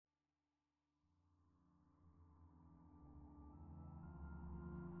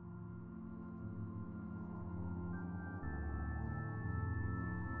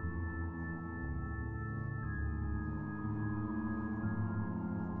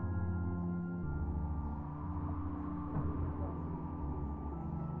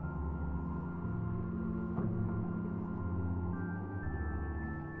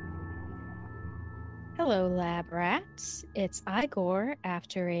Hello, lab rats. It's Igor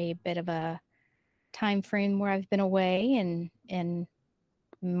after a bit of a time frame where I've been away in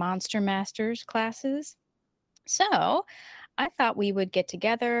Monster Masters classes. So I thought we would get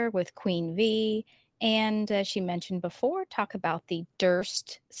together with Queen V and, as she mentioned before, talk about the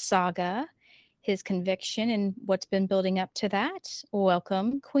Durst saga, his conviction, and what's been building up to that.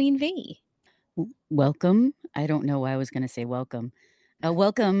 Welcome, Queen V. Welcome. I don't know why I was going to say welcome.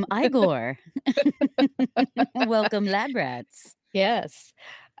 Welcome, Igor. Welcome, lab rats. Yes.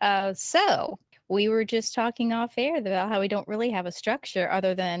 So we were just talking off air about how we don't really have a structure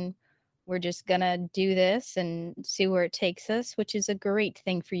other than we're just gonna do this and see where it takes us, which is a great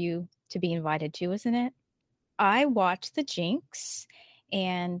thing for you to be invited to, isn't it? I watched The Jinx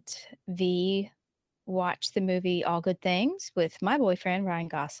and V watched the movie All Good Things with my boyfriend, Ryan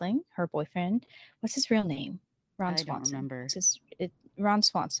Gosling, her boyfriend. What's his real name? Ron I don't Swanson. remember. Ron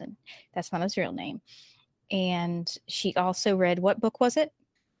Swanson. That's not his real name. And she also read, what book was it?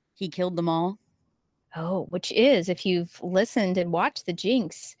 He killed them all. Oh, which is, if you've listened and watched The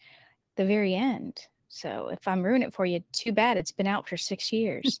Jinx, the very end. So if I'm ruining it for you, too bad. It's been out for 6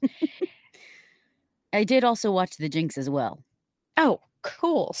 years. I did also watch The Jinx as well. Oh,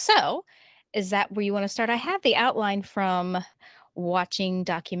 cool. So is that where you want to start? I have the outline from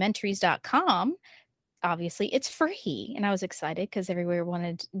watchingdocumentaries.com. Obviously, it's free. And I was excited because everywhere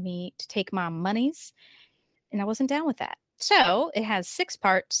wanted me to take my monies. And I wasn't down with that. So it has 6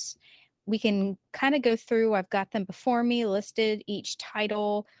 parts. We can kind of go through. I've got them before me listed, each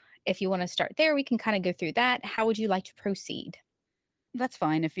title. If you want to start there, we can kind of go through that. How would you like to proceed? That's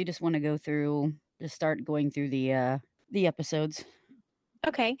fine if you just want to go through, just start going through the episodes.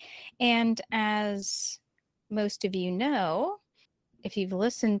 Okay. And as most of you know, if you've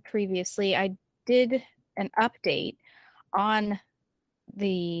listened previously, I did an update on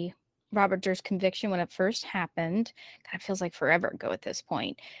the Robert Durst conviction when it first happened. Kind of feels like forever ago at this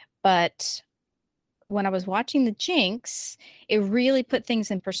point. But when I was watching The Jinx, it really put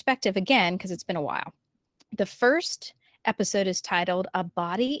things in perspective again because it's been a while. The first episode is titled A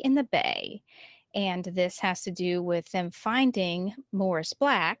Body in the Bay. And this has to do with them finding Morris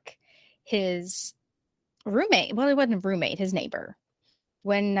Black, his roommate. Well, he wasn't a roommate, his neighbor.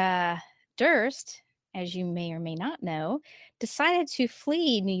 When Durst, as you may or may not know, decided to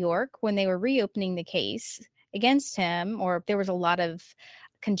flee New York when they were reopening the case against him, or there was a lot of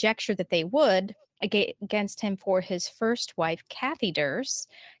conjecture that they would against him for his first wife, Kathy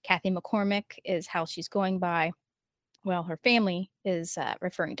Durst. Kathy McCormick is how she's going by. Well, her family is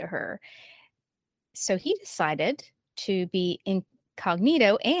referring to her. So he decided to be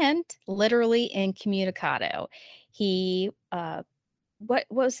incognito and literally incommunicado. He what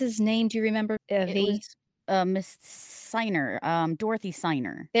was his name? Do you remember? It V. was Miss Signer, Dorothy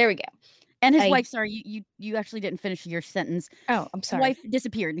Signer. There we go. And his I wife, sorry, you actually didn't finish your sentence. Oh, I'm His sorry. wife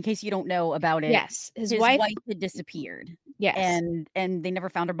disappeared, in case you don't know about it. Yes, his His wife. wife had disappeared. Yes. And they never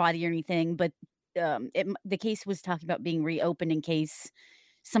found her body or anything, but, the case was talking about being reopened in case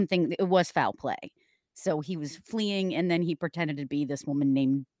it was foul play. So he was fleeing, and then he pretended to be this woman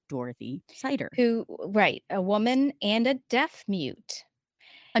named Dorothy Sider. Who right, a woman and a deaf mute.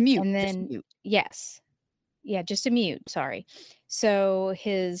 A mute, And just then mute. yes. Yeah, just a mute, sorry. So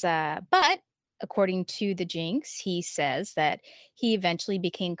but according to the Jinx, he says that he eventually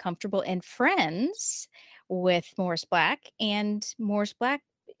became comfortable and friends with Morris Black, and Morris Black,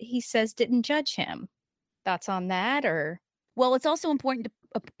 he says, didn't judge him. Thoughts on that, or Well, it's also important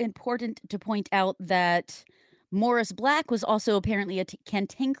to point out that Morris Black was also apparently a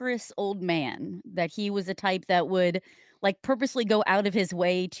cantankerous old man, that he was a type that would, like, purposely go out of his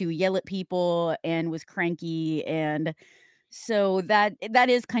way to yell at people and was cranky, and so that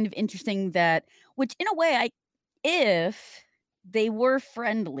is kind of interesting, that which in a way, if they were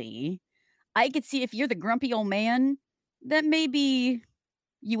friendly, I could see if you're the grumpy old man, that maybe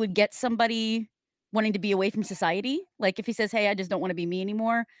you would get somebody wanting to be away from society. Like, if he says, "Hey, I just don't wanna be me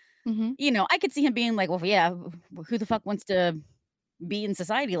anymore," Mhm. I could see him being like, "Well, yeah, who the fuck wants to be in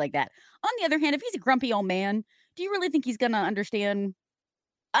society like that?" On the other hand, if he's a grumpy old man, do you really think he's gonna understand?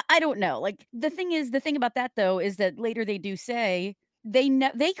 I don't know. Like, the thing about that, though, is that later they do say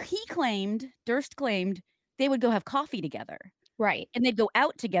Durst claimed they would go have coffee together, Right. and they'd go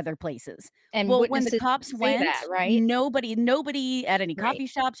out together places. And Well, when the witnesses cops say went, that, right? nobody at any Right. coffee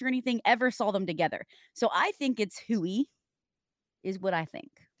shops or anything ever saw them together. So I think it's hooey, is what I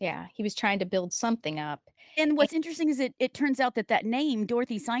think. Yeah, he was trying to build something up. And And what's interesting is it turns out that name,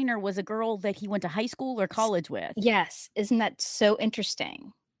 Dorothy Signer, was a girl that he went to high school or s college with. yes, isn't that so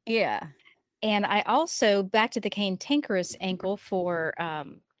interesting? Yeah. And I also back to the cantankerous ankle for,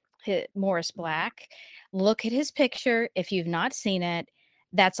 Morris Black. Look at his picture. If you've not seen it,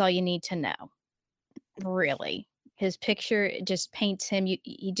 that's all you need to know. Really. His picture just paints him.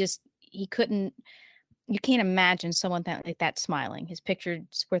 He couldn't you can't imagine someone that like that smiling. His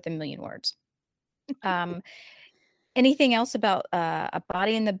picture's worth a million words. Um, anything else about A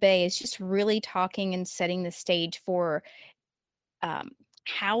Body in the Bay is just really talking and setting the stage for um,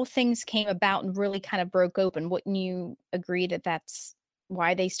 how things came about and really kind of broke open. Wouldn't you agree that that's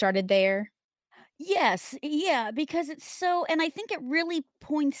why they started there? Yes, yeah, because it's so and I think it really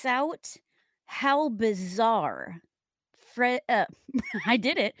points out how bizarre Fred I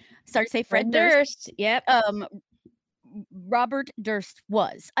did it. Started to say Fred Fred Durst, Durst. Yep. um, Robert Durst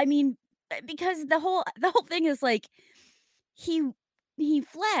was. I mean, because the whole thing is like he he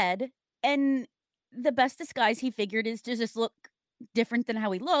fled and the best disguise he figured is to just look different than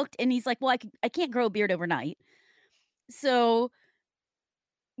how he looked, and he's like, "Well, I can't grow a beard overnight." So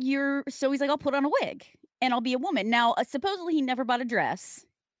he's like, "I'll put on a wig and I'll be a woman." Now, supposedly he never bought a dress.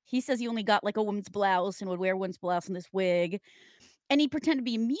 He says he only got like a woman's blouse and would wear a woman's blouse and this wig. And he pretended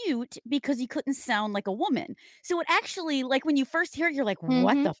to be mute because he couldn't sound like a woman. So it actually, like when you first hear it, you're like,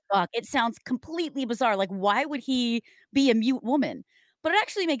 what Mhm. the fuck? It sounds completely bizarre. Like, why would he be a mute woman? But it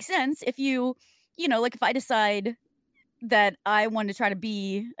actually makes sense if like if I decide that I want to try to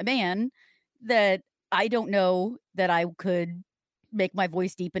be a man, that I don't know that I could make my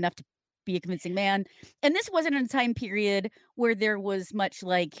voice deep enough to be a convincing man. And this wasn't in a time period where there was much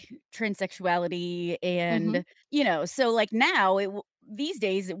like transsexuality Mhm. so like now these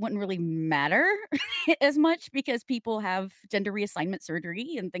days it wouldn't really matter as much because people have gender reassignment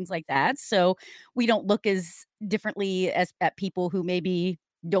surgery and things like that. So we don't look as differently as at people who maybe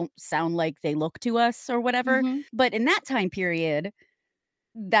don't sound like they look to us or whatever. Mhm. But in that time period,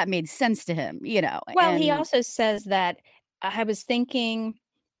 that made sense to him, Well, he and also says that I was thinking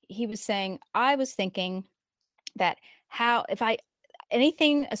he was saying, "I was thinking that how if I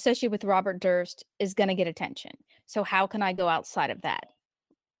anything associated with Robert Durst is gonna get attention. So how can I go outside of that?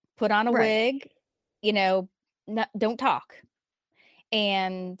 Put on a right. wig, you know, don't talk."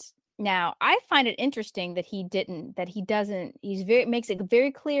 And now I find it interesting that he doesn't he's very makes it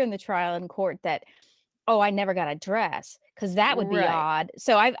very clear in the trial in court that, "Oh, I never got a dress," because that would be Right. odd.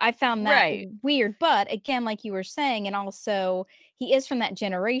 So I found that Right. weird, but again, like you were saying, and also he is from that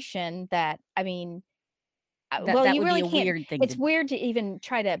generation that I mean, That well, that you would be really a can't weird thing it's to weird to even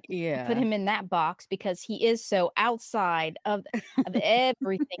try to put yeah. him in that box because he is so outside of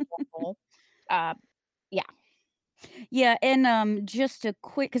everything normal. Uh, yeah. Yeah, and, just a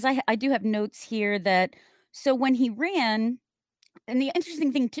quick because I do have notes here that so when he ran and the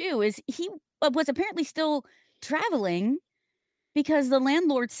interesting thing too is he, was apparently still traveling because the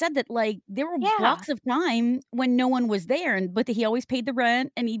landlord said that, like, there were Yeah, blocks of time when no one was there but that he always paid the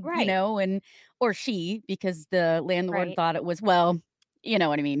rent and he right, and or she because the landlord right. thought it was well, you know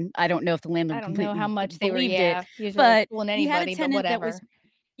what I mean? I don't know if the I landlord don't know completely how much they were believed it, usually but fooling he had a anybody, but tenant that was whatever.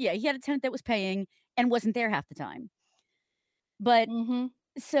 yeah, he had a tenant that was paying and wasn't there half the time. But Mhm.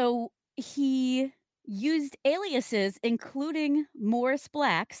 so he used aliases, including Morris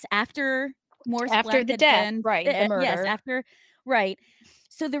Black's after Morris After Black the had death, been right, the yes, murder. after right.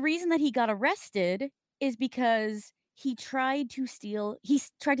 So the reason that he got arrested is because he tried to steal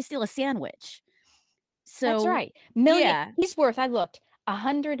a sandwich. That's So right. Million yeah, he's worth, I looked,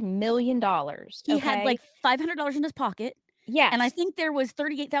 $100,000,000, he had, okay? like, $500 in his pocket, and I Yes. think there was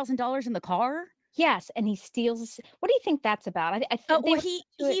 $38,000 in the car. Yes, and he steals what do you think that's about? I they Well, went he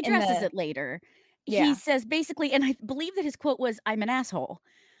into it in addresses the it later. He yeah, says basically and I believe that his quote was, "I'm an asshole."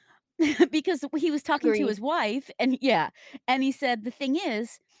 Because he was talking to agreed. his wife and yeah, and he said, "The thing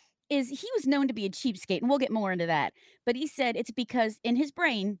is he was known to be a cheapskate," and we'll get more into that, but he said it's because in his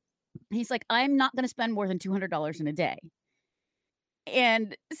brain, he's like, "I'm not gonna spend more than $200 in a day."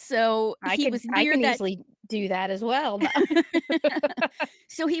 And so he was I near can that easily do that as well. No.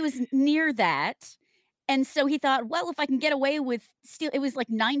 so he was near that, and so he thought, "Well, if I can get away with steal" it was like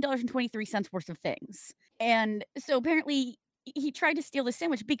 $9.23 worth of things, and so apparently he tried to steal the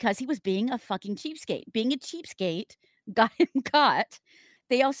sandwich because he was being a fucking cheapskate. Being a cheapskate got him caught.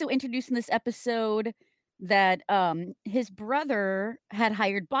 They also introduced in this episode that, his brother had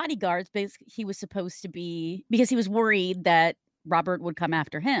hired bodyguards because he was supposed to be because he was worried that Robert would come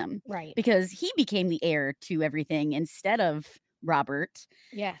after him Right. because he became the heir to everything instead of Robert.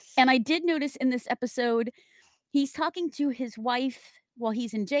 Yes. And I did notice in this episode, he's talking to his wife while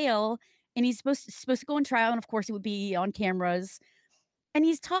he's in jail, and he's supposed to go on trial, and of course it would be on cameras. And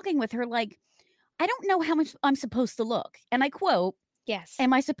he's talking with her like, "I don't know how much I'm supposed to look." And I quote, Yes.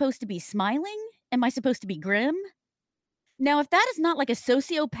 "Am I supposed to be smiling? Am I supposed to be grim?" Now, if that is not like a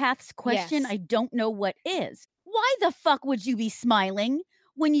sociopath's question, Yes. I don't know what is. Why the fuck would you be smiling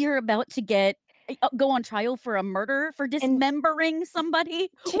when you're about to go on trial for a murder for And dismembering somebody?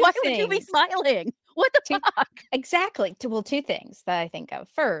 2 Why would you be things. smiling? What the 2 fuck? exactly. 2 things that I think of.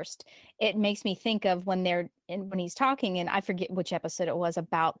 First, it makes me think of when he's talking, and I forget which episode it was,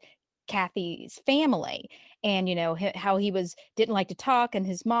 about Kathy's family, and, how he didn't like to talk, and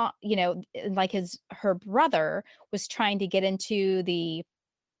his mom, like her brother was trying to get into the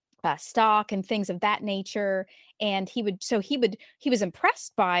stock and things of that nature. And he was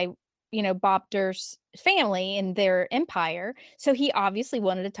impressed by, Bob Durst's family and their empire. So he obviously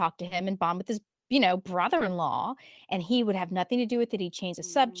wanted to talk to him and bond with his, brother-in-law, and he would have nothing to do with it. He changed the Mm,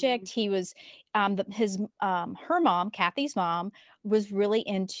 subject. He was, her mom, Kathy's mom, was really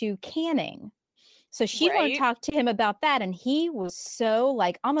into canning, so she wanted to right? talk to him about that, and he was so,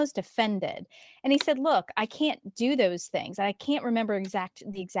 like, almost offended. And he said, "Look, I can't do those things." I can't remember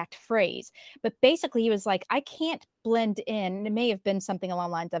the exact phrase, but basically he was like, "I can't blend in." And it may have been something along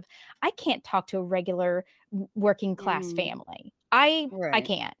the lines of, "I can't talk to a regular working class Mm, family. I right.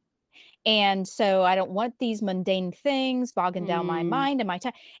 can't. And so I don't want these mundane things bogging down my Mm, mind and my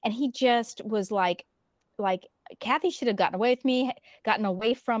time." And he just was like, "Kathy should have gotten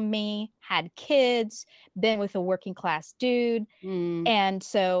away from me, had kids, been with a working class dude." mm, And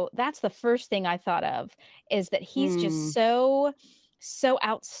so that's the first thing I thought of, is that he's mm. just so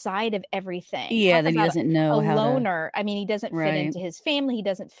outside of everything. Yeah, Talk then he about doesn't a know how to. loner. I mean, he doesn't fit Right. into his family.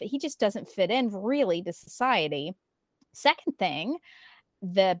 He just doesn't fit in really to society. Second thing,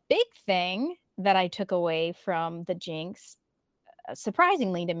 the big thing that I took away from the Jinx,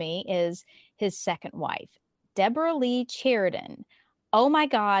 surprisingly to me, is his second wife, Deborah Lee Sheridan. Oh my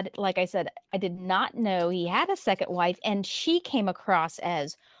God. Like I said, I did not know he had a second wife, and she came across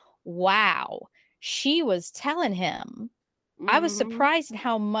as, wow, she was telling him. I was Mhm, surprised at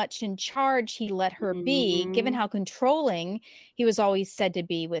how much in charge he let her be, given mhm, how controlling he was always said to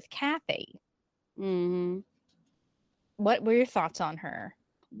be with Kathy. mhm. What were your thoughts on her?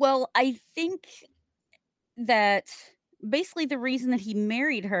 Well, I think that basically the reason that he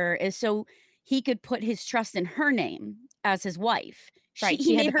married her is so he could put his trust in her name as his wife. Right.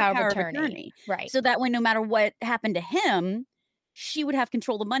 He She had the made her power of power of attorney. attorney, Right. so that way no matter what happened to him, she would have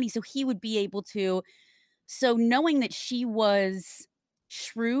control of money, so he would be able to. So knowing that she was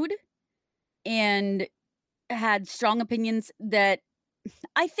shrewd and had strong opinions, that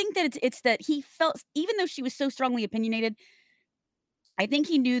I think that it's that he felt, even though she was so strongly opinionated, I think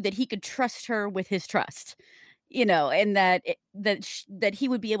he knew that he could trust her with his trust, and that he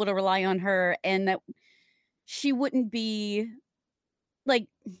would be able to rely on her, and that she wouldn't be like,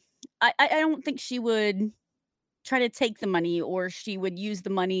 I don't think she would try to take the money, or she would use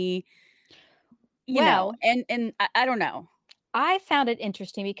the money, Well, and I don't know. I found it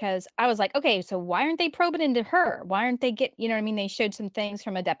interesting because I was like, okay, so why aren't they probing into her? Why aren't they what I mean? They showed some things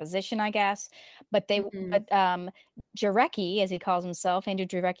from a deposition, I guess, Mhm. but Jarecki, as he calls himself, Andrew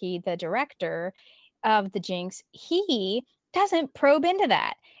Jarecki, the director of the Jinx, he doesn't probe into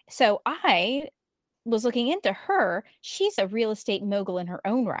that. So I was looking into her. She's a real estate mogul in her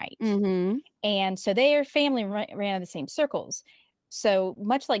own right. Mhm. And so their family ran in the same circles. So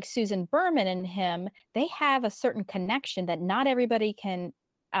much like Susan Berman and him, they have a certain connection that not everybody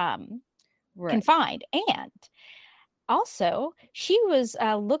um, can Right. find. And also, she was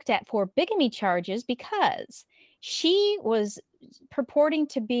looked at for bigamy charges because she was purporting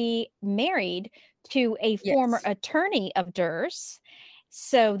to be married to a former Yes. attorney of Durst.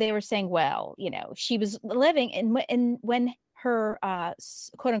 So they were saying, well, she was living, and when her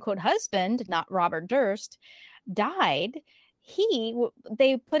quote unquote husband, not Robert Durst, died,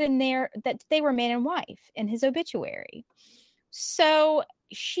 they put in there that they were man and wife in his obituary. So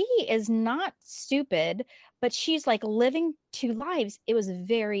she is not stupid, but she's like living two lives. It was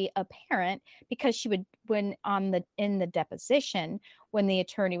very apparent because she would, when on the in the deposition, when the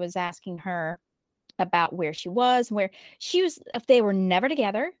attorney was asking her about where she was, where she was, if they were never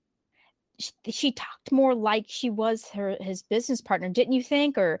together, she talked more like she was his business partner, didn't you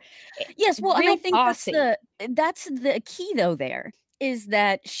think? Or Yes, well, and I real think bossy. that's the key though there, is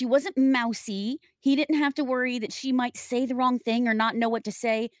that she wasn't mousy. He didn't have to worry that she might say the wrong thing or not know what to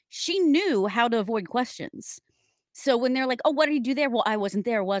say. She knew how to avoid questions. So when they're like, "Oh, what did you do there?" "Well, I wasn't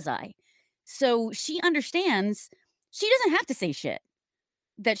there, was I?" So she understands she doesn't have to say shit.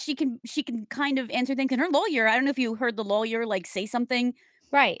 That she can kind of answer things, and her lawyer, I don't know if you heard the lawyer, like, say something,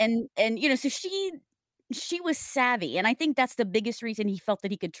 Right. and so she was savvy, and I think that's the biggest reason he felt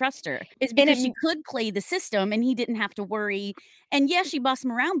that he could trust her, is And because she it could play the system and he didn't have to worry. And yeah, she bossed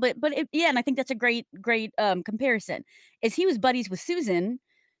him around, but yeah, and I think that's a great comparison, is he was buddies with Susan,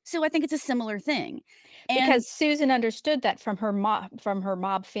 so I think it's a similar thing. And because Susan understood that from her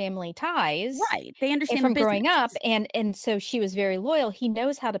mob family ties right, they and understand the from growing up, business. and so she was very loyal. He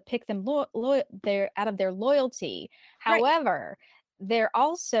knows how to pick them their out of their loyalty. Right. However, they're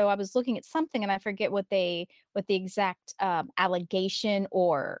also I was looking at something and I forget what the exact allegation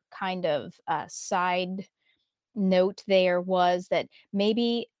or kind of side note there was that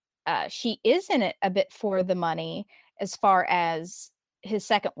maybe she is in it a bit for the money as far as his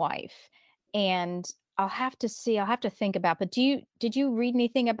second wife. And I'll have to think about, but did you read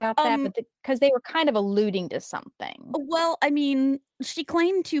anything about that? Um, But because they were kind of alluding to something, well, I mean, she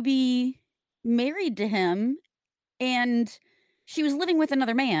claimed to be married to him, and she was living with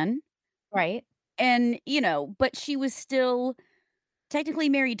another man, right? and, but she was still technically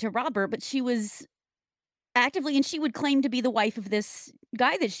married to Robert, but she was actively, and she would claim to be the wife of this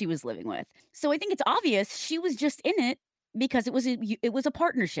guy that she was living with. So I think it's obvious she was just in it because it was a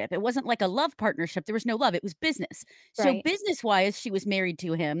partnership. It wasn't like a love partnership. There was no love. It was business. So Right. business-wise, she was married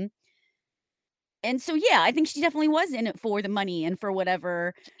to him. And so yeah, I think she definitely was in it for the money and for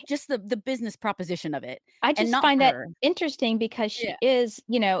whatever, just the business proposition of it, I and just not find that her. interesting because Yeah. she is,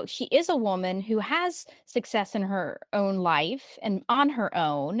 you know, she is a woman who has success in her own life and on her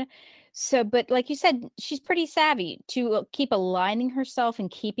own. So, but like you said, she's pretty savvy to keep aligning herself and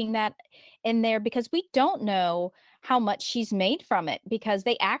keeping that in there because we don't know how much she's made from it because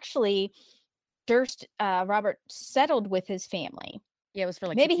they actually, Durst, Robert settled with his family. Yeah, it was for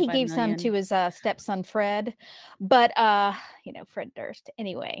like Maybe he 65 gave some to million. his stepson Fred, but you know, Fred Durst.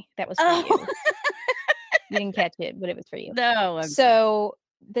 Anyway, that was for Oh, you. You didn't catch it, but it was for you. no, I'm sorry. So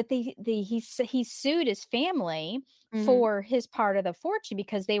that he sued his family Mhm, for his part of the fortune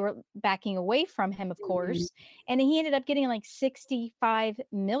because they were backing away from him, of mhm, course, and he ended up getting like $65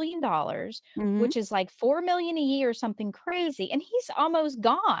 million, mhm. which is like 4 million a year or something crazy, and he's almost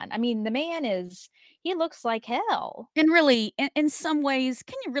gone. I mean, the man is he looks like hell. And really, in some ways,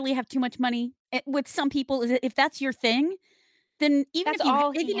 can you really have too much money? With some people, is it if that's your thing, then That's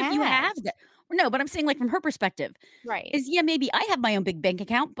all he even if you have has. that, no, but I'm saying, like, from her perspective, Right. is, yeah, maybe I have my own big bank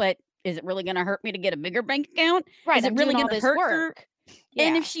account, but is it really gonna hurt me to get a bigger bank account? Right, Is it I'm really doing all gonna this hurt for. work.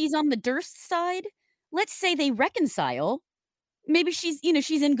 And if Yeah. she's on the Durst side, let's say they reconcile, maybe she's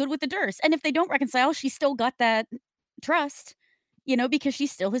in good with the Durst, and if they don't reconcile, she's still got that trust, because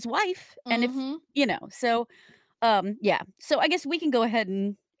she's still his wife, and if Mhm. so, yeah. So I guess we can go ahead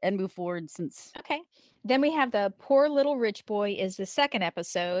and move forward since. Okay. Then we have the Poor Little Rich Boy is the second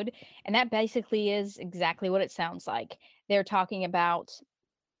episode, and that basically is exactly what it sounds like. They're talking about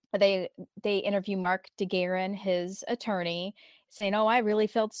they they interview Mark DeGuerin, his attorney, saying, "Oh, I really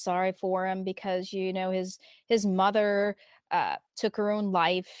felt sorry for him because you know his mother took her own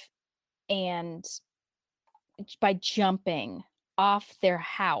life and by jumping off their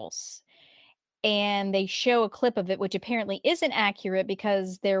house." And they show a clip of it, which apparently isn't accurate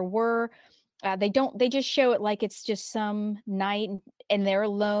because there were they just show it like it's just some night and they're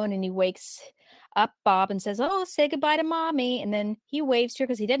alone and he wakes up Bob and says, "Oh, say goodbye to mommy." And then he waves to her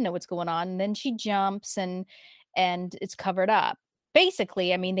because he didn't know what's going on. And then she jumps and it's covered up.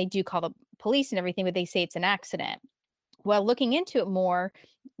 Basically, I mean, they do call the police and everything, but they say it's an accident. Well, looking into it more,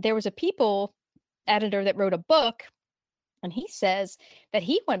 there was a People editor that wrote a book and he says that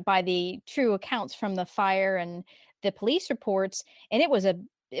he went by the true accounts from the fire and the police reports, and it was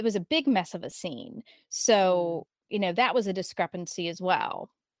a big mess of a scene. Mm. So, you know, that was a discrepancy as well.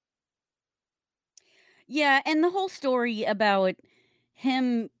 Yeah, and the whole story about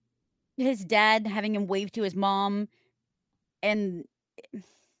him his dad having him wave to his mom, and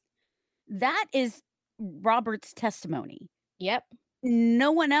that is Robert's testimony. Yep.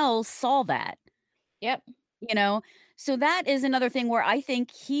 No one else saw that, Yep. you know? So that is another thing where I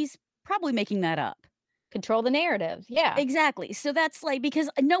think he's probably making that up. Control the narrative. Yeah. Exactly. So that's like, because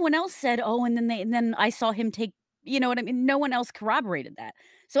no one else said, "Oh, and then I saw him take," you know what I mean? No one else corroborated that.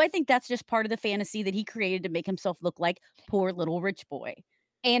 So I think that's just part of the fantasy that he created to make himself look like poor little rich boy.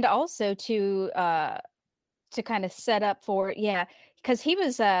 And also to kind of set up for yeah, because he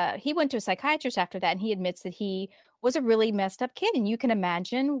went to a psychiatrist after that and he admits that he was a really messed up kid and you can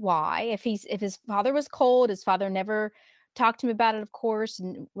imagine why if his father was cold, his father never talked to him about it, of course,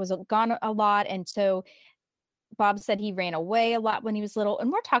 and was gone a lot. And so Bob said he ran away a lot when he was little,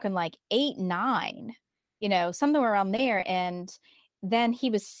 and we're talking like 8, 9, you know, somewhere around there. And then he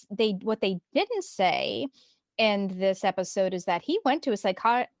was they what they didn't say, in this episode is that he went to a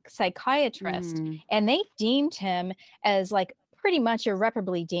psychiatrist Mm, and they deemed him as like pretty much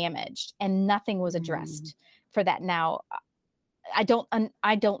irreparably damaged, and nothing was mm. addressed for that. Now, I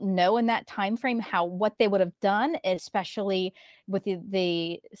don't know in that time frame how what they would have done, especially with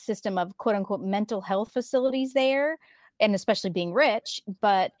the system of quote unquote mental health facilities there, and especially being rich.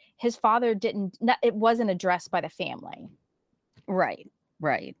 But his father didn't. It wasn't addressed by the family. Right,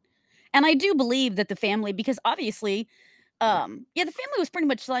 right. And I do believe that the family, because obviously, yeah, the family was pretty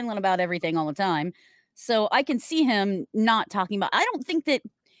much silent about everything all the time. So I can see him not talking about. I don't think that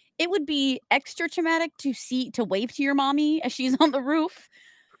it would be extra traumatic to wave to your mommy as she's on the roof.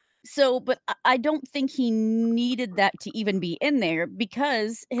 So, but I don't think he needed that to even be in there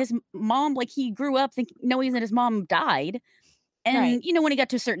because his mom, like he grew up knowing that his mom died, Right. and when he got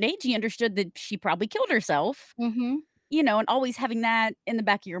to a certain age, he understood that she probably killed herself. Mm-hmm. And always having that in the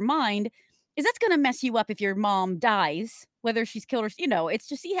back of your mind is that's going to mess you up if your mom dies, whether she's killed it's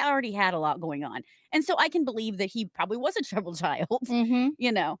just he already had a lot going on. And so I can believe that he probably was a troubled child, Mm-hmm.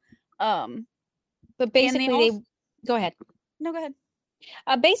 you know. Um But and they basically, also they go ahead. no, go ahead.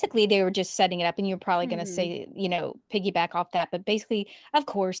 Basically, they were just setting it up, and you're probably going to Mhm. say, piggyback off that. But basically, of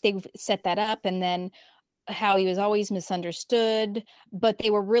course, they've set that up, and then how he was always misunderstood. But they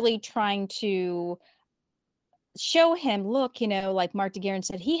were really trying to show him, look, like Mark DeGuerin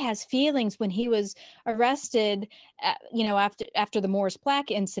said, he has feelings. When he was arrested, after the Morris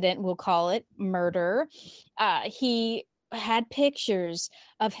Black incident, we'll call it murder, he had pictures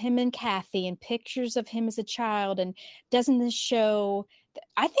of him and Kathy and pictures of him as a child. And doesn't this show,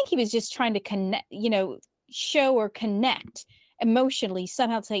 I think he was just trying to connect, show or connect emotionally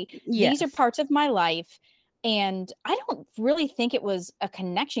somehow, say these are Yes. parts of my life. And I don't really think it was a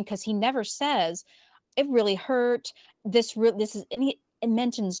connection, because he never says it really hurt. This is, and it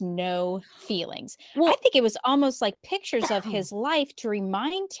mentions no feelings. I Well, think it was almost like pictures of his life to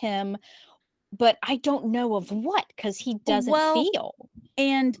remind him, but I don't know of what, because he doesn't well, feel.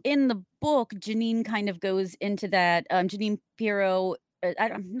 and in the book, Janine kind of goes into that. Janine Pirro,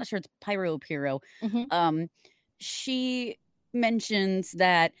 I'm not sure it's Pyro Pirro. Hmm. Um, she mentions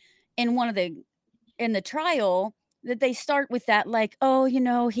that in one of the in the trial that they start with that, like, oh,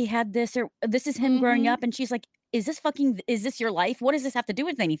 he had this, or this is him growing Hmm. up, and she's like, is this your life? What does this have to do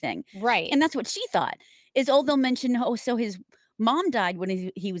with anything? Right. And that's what she thought. Is, oh, they'll mention, oh, so his mom died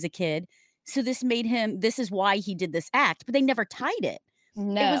when he was a kid, so this is why he did this act, but they never tied it.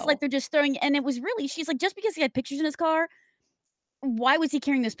 It was like No. they're just throwing, and it was really, she's like, just because he had pictures in his car, why was he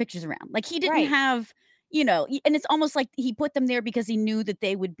carrying those pictures around? Like, he didn't Right. have, and it's almost like he put them there because he knew that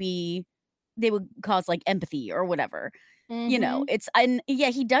they would cause, like, empathy or whatever. Hmm. It's, and yeah,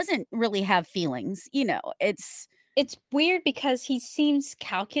 he doesn't really have feelings, it's It's weird because he seems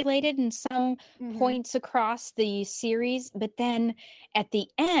calculated in some Mhm. points across the series, but then at the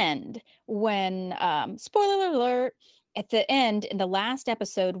end, when spoiler alert, at the end in the last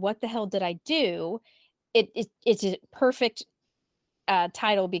episode, what the hell did I do? It's a perfect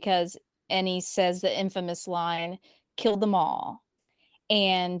title, because and he says the infamous line, "Killed them all."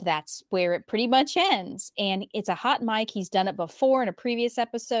 And that's where it pretty much ends. And it's a hot mic. He's done it before in a previous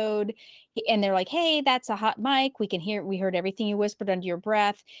episode. And they're like, hey, that's a hot mic. We heard everything you whispered under your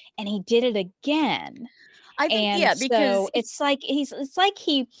breath. And he did it again. I think, And yeah, because so it's like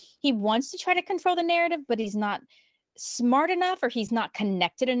he wants to try to control the narrative, but he's not smart enough, or he's not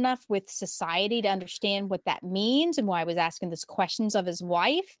connected enough with society to understand what that means, and why I was asking these questions of his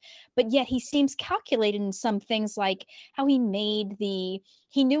wife. But yet he seems calculated in some things, like how he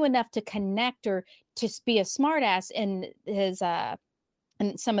knew enough to connect, or to be a smartass in his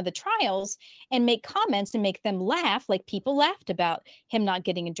in some of the trials, and make comments and make them laugh. Like, people laughed about him not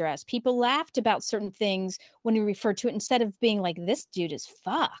getting addressed. People laughed about certain things when he referred to it, instead of being like, this dude is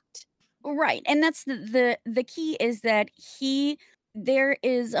fucked. right, and that's the key is that there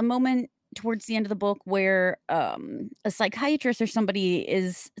is a moment towards the end of the book where, a psychiatrist or somebody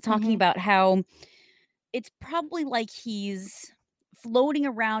is talking Hmm. about how it's probably like he's floating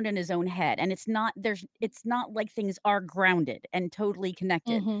around in his own head, and it's not like things are grounded and totally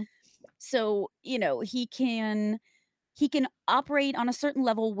connected. Hmm. So, he can operate on a certain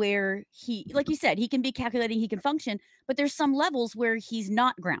level where like you said, he can be calculating, he can function, but there's some levels where he's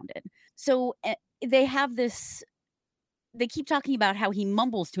not grounded. So, they have this they keep talking about how he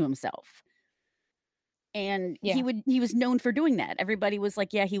mumbles to himself. And Yeah. he was known for doing that. Everybody was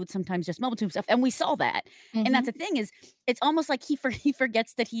like, yeah, he would sometimes just mumble to himself, and we saw that. And that's Hmm. the thing is, it's almost like he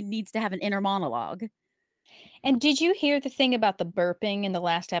forgets that he needs to have an inner monologue. And did you hear the thing about the burping in the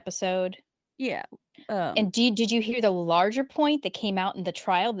last episode? Yeah. And did you hear the larger point that came out in the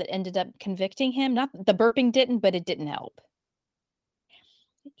trial that ended up convicting him? Not the burping didn't, but it didn't help.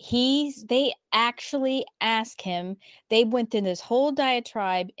 They actually asked him, they went through this whole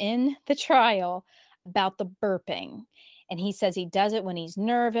diatribe in the trial about the burping. And he says he does it when he's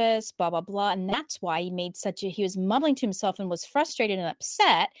nervous, blah, blah, blah. And that's why he was mumbling to himself and was frustrated and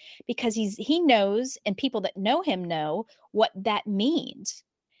upset because he knows, and people that know him know what that means.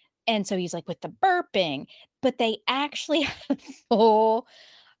 And so he's like, with the burping, but they actually had a full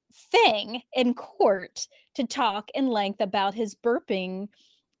thing in court to talk in length about his burping,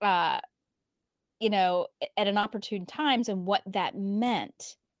 uh, at an opportune times and what that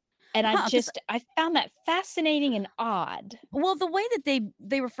meant. And Because I found that fascinating and odd. well, the way that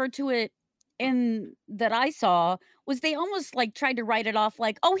they referred to it in that I saw was they almost, like, tried to write it off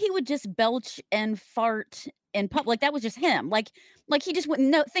like, "Oh, he would just belch and fart in public. Like, that was just him." Like, he just wouldn't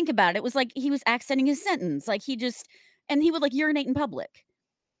know think about it. It was like he was accenting his sentence, like, he just and he would, like, urinate in public.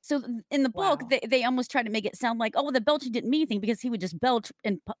 So, in the book, Wow. they almost tried to make it sound like, "Oh, well, the belching didn't mean anything because he would just belch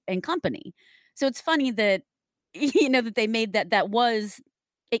in company." So, it's funny that, that they made that was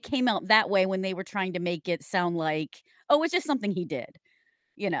it came out that way when they were trying to make it sound like, "Oh, it's just something he did,"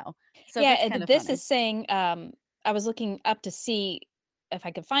 you know? So, Yeah, that's kinda this funny. is saying, I was looking up to see if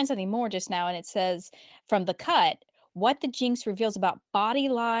I could find something more just now, and it says from the cut, what the Jinx reveals about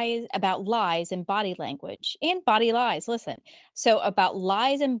lies and body language and body lies. Listen, so about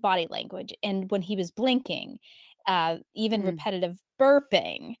lies and body language, and when he was blinking, even Mm. repetitive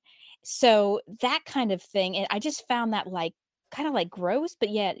burping. So that kind of thing, and I just found that like kind of like gross, but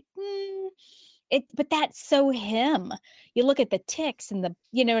yet but that's so him. You look at the ticks and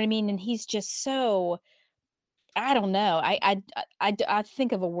you know what I mean? And he's just so I don't know. I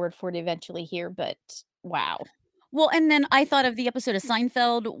think of a word for it eventually here, but wow. Well, and then I thought of the episode of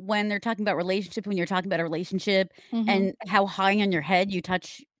Seinfeld when they're talking about relationship when you're talking about a relationship Mhm. and how high on your head you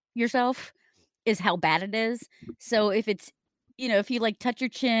touch yourself is how bad it is. So if it's if you, like, touch your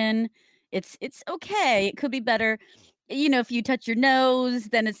chin, it's okay, it could be better. If you touch your nose,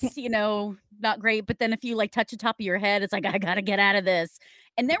 then it's, not great, but then if you, like, touch the top of your head, it's like, "I gotta get out of this."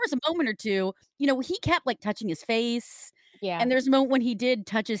 And there was a moment or 2, he kept, like, touching his face, Yeah. and there's a moment when he did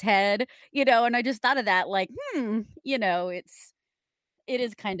touch his head, and I just thought of that, like, it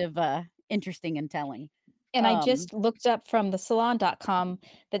is kind of, interesting and telling. And I Um just looked up from the salon.com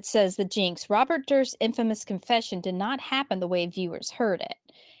that says the Jinx Robert Durst's infamous confession did not happen the way viewers heard it.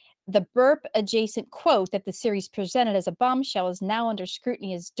 The burp adjacent quote that the series presented as a bombshell is now under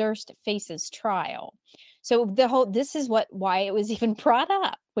scrutiny as Durst faces trial. So this is why it was even brought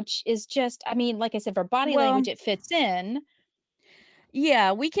up, which is just I mean, like I said, for body well, language, it fits in.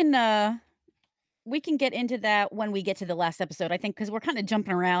 yeah, we can get into that when we get to the last episode, I think, because 'cause we're kinda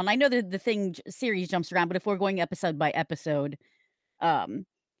jumping around. I know that the thing j series jumps around, but if we're going episode by episode, um,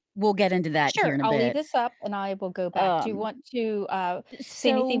 we'll get into that here Sure, in a I'll leave bit. this up and I will go back. Do you Um, want to say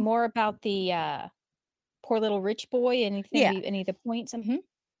anything so more about the poor little rich boy? yeah, Any of the points? Hmm.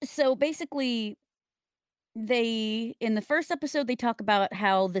 so basically, they in the first episode, they talk about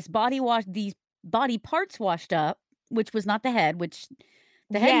how these body parts washed up, which was not the head, which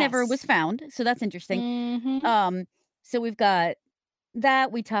the head never was Yes. found, so that's interesting. Hmm. Um, so we've got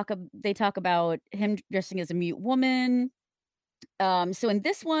that, they talk about him dressing as a mute woman. So in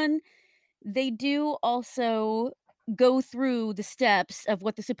this one, they do also go through the steps of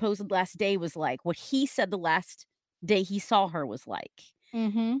what the supposed last day was like, what he said the last day he saw her was like.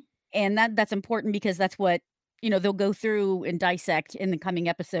 Hmm. And that's important because that's what, they'll go through and dissect in the coming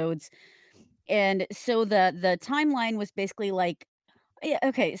episodes. And so the timeline was basically like yeah,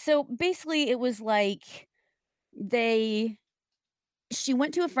 okay. So basically it was like they she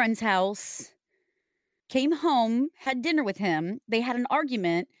went to a friend's house, came home, had dinner with him. They had an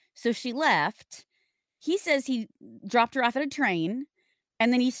argument, so she left. He says he dropped her off at a train,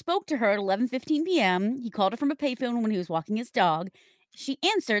 and then he spoke to her at 11:15 PM. He called her from a payphone when he was walking his dog. She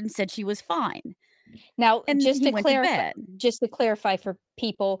answered and said she was fine, Now, and he went to bed. just to clarify for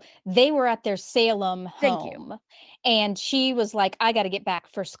people, they were at their Salem Thank you. home, and she was like, "I gotta get back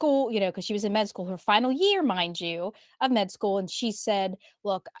for school," because she was in med school, her final year, mind you, of med school, and she said,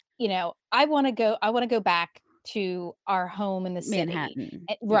 "Look, I wanna go back to our home in the city." Manhattan.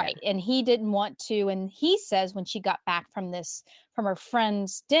 Yeah. Right, and he didn't want to, and he says when she got back from her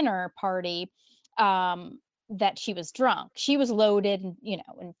friend's dinner party, um, that she was drunk. She was loaded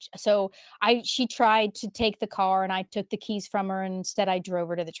and so she tried to take the car and I took the keys from her and instead I drove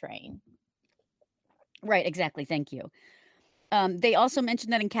her to the train. Right, exactly, thank you. They also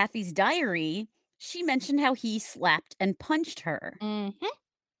mentioned that in Kathy's diary, she mentioned how he slapped and punched her. Mhm.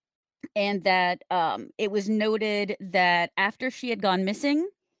 and that it was noted that after she had gone missing,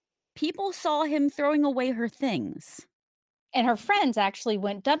 people saw him throwing away her things. And her friends actually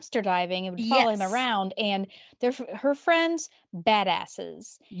went dumpster diving and would follow him Yes. around, and her friends,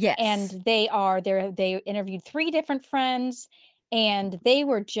 badasses, Yes. and they interviewed 3 different friends, and they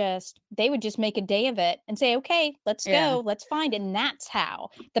would just make a day of it and say, "Okay, let's Yeah. go, let's find it," and that's how.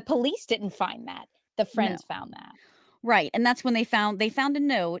 The police didn't find that, the No. friends found that. Right, and that's when they found a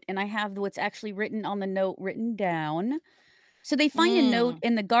note, and I have what's actually written on the note written down. So they find a note Mm.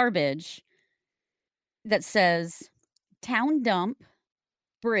 in the garbage that says, "Town dump,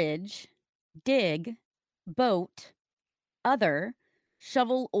 bridge, dig, boat, other,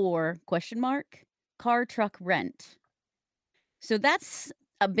 shovel or question mark, car truck rent." So that's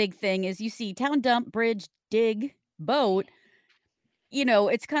a big thing is you see town dump, bridge, dig, boat,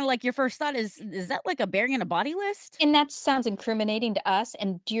 it's kinda like your first thought is that like a burying a body list? And that sounds incriminating to us,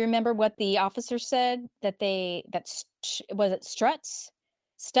 and do you remember what the officer said that was it Struts?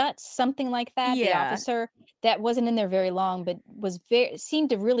 Stutz, something like that? The Yeah. officer that wasn't in there very long, but was very seemed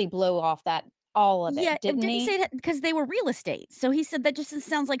to really blow off that all of Yeah, it, didn't didn't he he? say that because they were real estate? So he said that just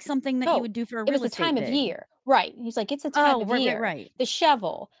sounds like something that you Oh, would do for a it was real the estate time of dig. year. Right. He's like, "It's a time Oh, of right, right, year." right. The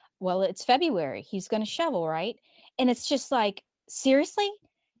shovel. Well, it's February. He's gonna shovel, right? And it's just like, "Seriously?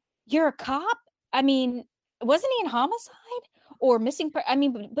 You're a cop?" I mean, wasn't he in homicide or missing I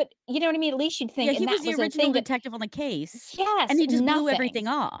mean, but you know what I mean? At least you'd Yeah, think, he and was that the was a original thing that detective on the case, and yes, he just blew nothing. everything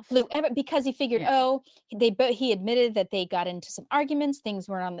off. Blew ever because he figured, Yeah. oh, he admitted that they got into some arguments, things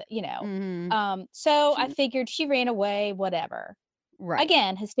weren't on Mhm. so I She figured she ran away, whatever. Right,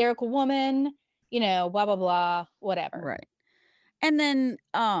 Again, hysterical woman, blah, blah, blah, whatever. right. And then,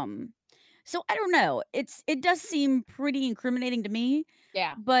 so I don't know, it does seem pretty incriminating to me,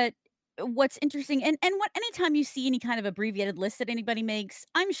 Yeah, but what's interesting and what anytime you see any kind of abbreviated list that anybody makes,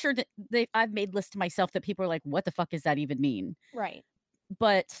 I'm sure that I've made lists to myself that people are like, "What the fuck does that even mean?" right.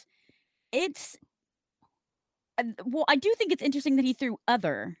 But it's well, I do think it's interesting that he threw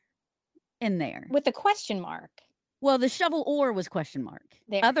 "other" in there. With a question mark Well, the shovel "or" was question mark.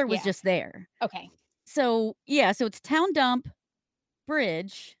 there. "Other" was Yeah. just there. Okay. So, yeah, so it's town dump,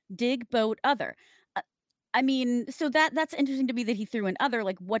 bridge, dig, boat, other. Uh, I mean, so that's interesting to me that he threw in "other,"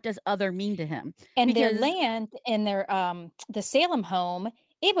 like, what does "other" mean to him? And their Because land and their the Salem home,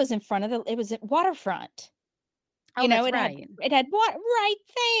 it was in front of it was at waterfront. oh, that's It had right. what right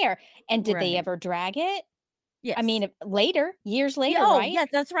there. And did they Right. ever drag it? I Yes. mean, later, years Yeah, later, oh, right? yes,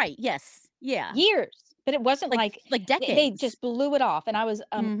 that's right, yes. Yeah. Years. But it wasn't Like like like they decades. just blew it off. And I was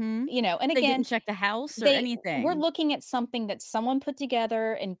Mhm. and They didn't again, check the house or they we're anything. looking at something that someone put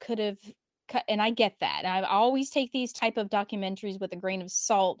together and could have cut and I get that. And I always take these type of documentaries with a grain of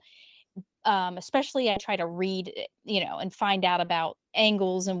salt. Especially I try to read, and find out about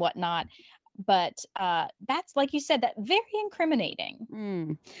angles and whatnot. But that's like you said, that very incriminating.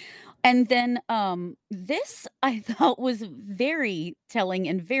 Mm. And then, this I thought was very telling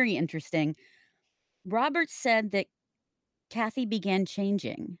and very interesting. Robert said that Kathy began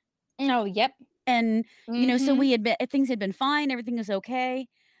changing. Oh, yep. And, so Mhm. things had been fine, everything was okay.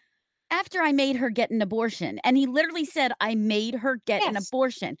 After I made her get an abortion, and he literally said, "I made her get an Yes.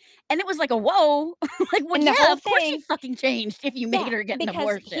 abortion." And it was like a, "Whoa." Like, "Well, And the yeah, whole of course she thing fucking changed if you yeah, made her get an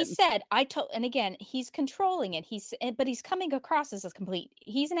because he abortion." said, I told and again, he's controlling it. But he's coming across as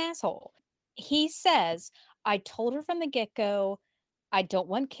he's an asshole. He says, "I told her from the get-go, I don't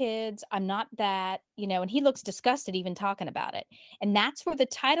want kids. I'm not that," and he looks disgusted even talking about it. And that's where the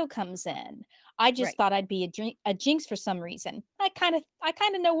title comes in. I just Right. thought I'd be a jinx for some reason. I kind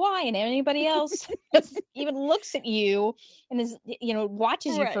of know why. And anybody else even looks at you and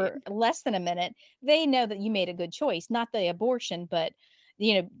watches you Right. for less than a minute, they know that you made a good choice, not the abortion, but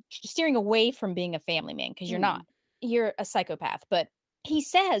steering away from being a family man because you're not. Mm. You're a psychopath. But he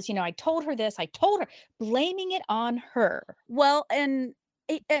says, I told her this, I told her, blaming it on her. Well, and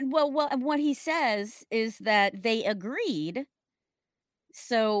what he says is that they agreed.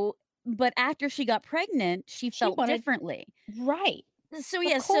 So, but after she got pregnant, she She felt wanted differently. right, So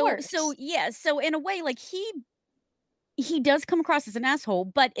of yeah, course. so in a way, like he does come across as an asshole,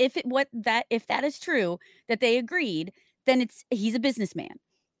 but if that is true that they agreed, then he's a businessman.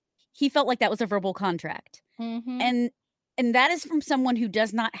 He felt like that was a verbal contract. Mhm. And that is from someone who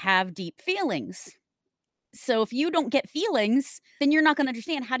does not have deep feelings. So if you don't get feelings, then you're not going to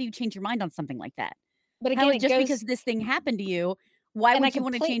understand how do you change your mind on something like that? But How again, is it just because goes this thing happened to you, why and would you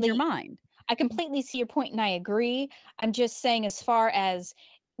want to change your mind? I completely see your point and I agree. I'm just saying as far as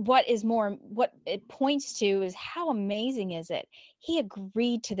what it points to is how amazing is it? He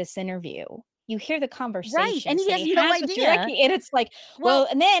agreed to this interview. you hear the Right, and conversations he that has he no has with idea. Jackie, and it's like, Well, well,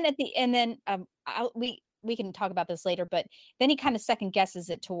 and then we can talk about this later, but then he kind of second guesses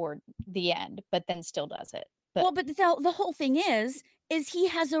it toward the end, but then still does it. But Well, but the whole thing is he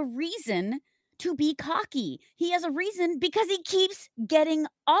has a reason to be cocky. He has a reason because he keeps getting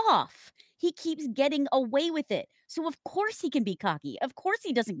off. He keeps getting away with it. So of course he can be cocky. Of course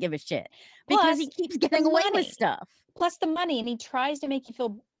he doesn't give a shit because he plus keeps the getting away with money. stuff. Plus the money, and he tries to make you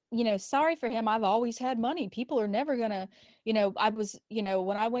feel, sorry for him. I've always had money. People are never gonna, I was,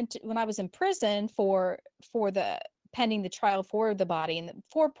 when I was in prison for the pending the trial for the body and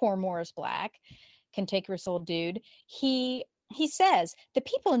for poor Morris Black, cantankerous old dude. He says the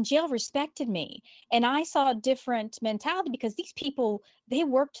people in jail respected me, and I saw a different mentality because these people, they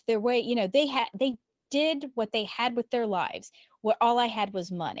worked their way, they did what they had with their lives. What all I had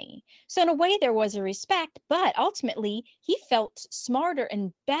was money. So in a way there was a respect, but ultimately he felt smarter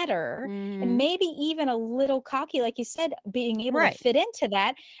and better, and Mhm. maybe even a little cocky, like you said, being able to Right. fit into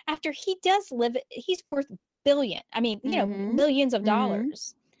that after he does live, he's worth Mhm. millions of Mhm.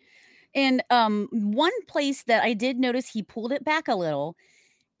 dollars. And one place that I did notice he pulled it back a little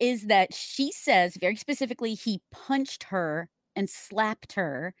is that she says very specifically he punched her and slapped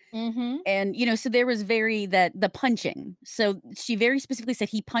her. Mhm. And, so there was very that the punching. So she very specifically said,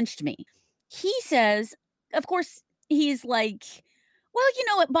 "He punched me." He says, of course, he's like, "Well, you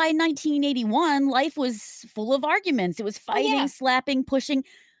know what? By 1981, life was full of arguments. It was Oh, fighting, yeah. slapping, pushing,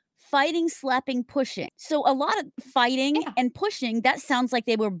 fighting, slapping, pushing." So a lot of fighting Yeah. and pushing, that sounds like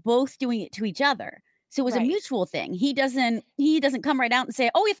they were both doing it to each other. So it was a Right. mutual thing. He doesn't come right out and say,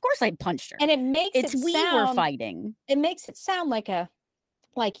 "Oh, of course I punched her." And It's we were fighting. it makes it sound like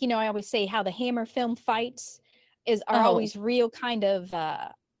I always say how the Hammer film fights are Oh, always real kind of,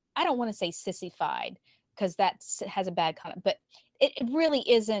 I don't wanna say sissified, because has a bad comment, but it really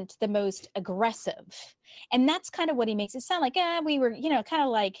isn't the most aggressive, and that's kinda what he makes it sound like, we were, kinda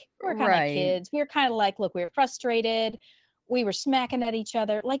like we're kinda like right. kids. We were kinda like, "Look, we were frustrated. We were smacking at each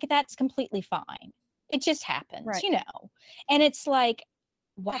other." Like, that's completely fine. It just happens, Right. And it's like,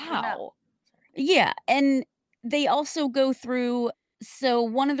 Probably not. wow. Yeah, and they also go through so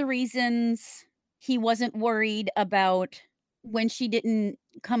one of the reasons he wasn't worried about when she didn't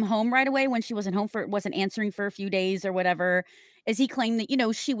come home right away, when she wasn't answering for a few days or whatever, is he claimed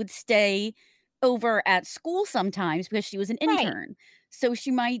that, she would stay over at school sometimes because she was an Right. intern. So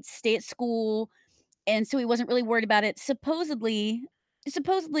she might stay at school, and so he wasn't really worried about it. Supposedly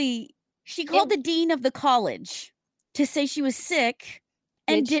she It called the dean of the college to say she was sick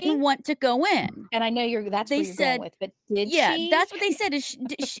and Did didn't she? want to go in. And I know that's They where you're going said with, but did yeah, she? that's what they said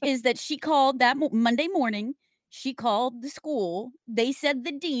is that she called that Monday morning, she called the school. They said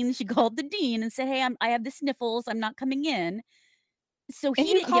the dean, she called the dean and said, "Hey, I have the sniffles. I'm not coming in." So And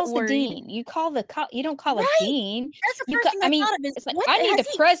he who didn't get calls the worried. dean? You don't call a Right! dean. That's the first thing I I mean, thought of is, it's like, what "I the need has the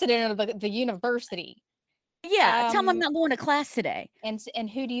he president of the university." yeah, tell him I'm Um, not going to class today. and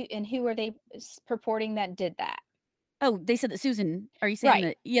who are they purporting that did that? Oh, they said that Susan are you saying Right,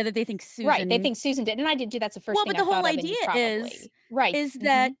 that yeah, that they think right, they Susan think Susan did, and I did too, that's the first well, thing but I the whole thought of, and idea you is probably right, is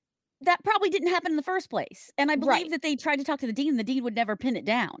that mhm, that probably didn't happen in the first place, and I believe right, that they tried to talk to the dean would never pin it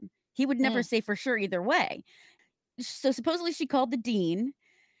down. He would never mm, say for sure either way. So supposedly she called the dean.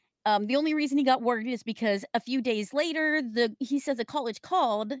 The only reason he got worried is because a few days later, he says a college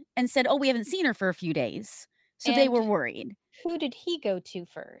called and said, "Oh, we haven't seen her for a few days." So they and were worried. who did he go to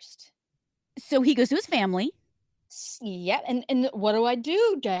first? So he goes to his family, Yeah, and what do I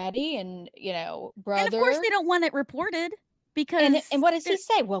do, daddy? And, and of course brother. they don't want it reported And because what does he they're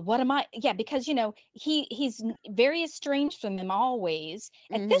say? Well, what am I? Yeah, because he's very estranged from them always.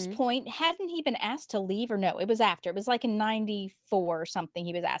 At this mhm, point, hadn't he been asked to leave, or no? It was after. It was like in '94 or something.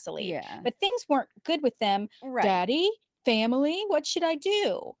 He was asked to leave, yeah, but things weren't good with them. right. Daddy, family, what should I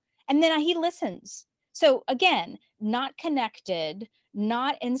do? And then he listens. So again, not connected,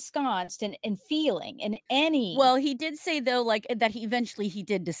 not ensconced in feeling in any. Well, he did say though, like, that he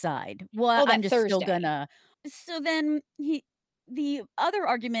did decide, "Well, Oh, I'm that just still Thursday. gonna." So then the other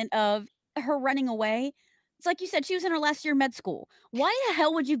argument of her running away, it's like you said, she was in her last year of med school. Why the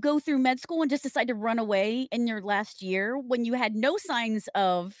hell would you go through med school and just decide to run away in your last year when you had no signs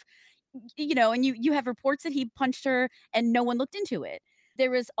of and you have reports that he punched her and no one looked into it.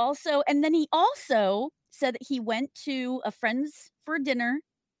 There was also and then he also said that he went to a friend's for dinner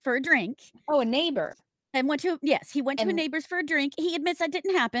for a drink Oh, a neighbor. and he went to a And neighbor's for a drink. He admits that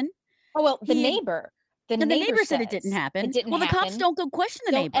didn't happen. oh, well, He had the and the neighbor neighbor said it didn't says it happen. didn't Well, the cops happen. don't go question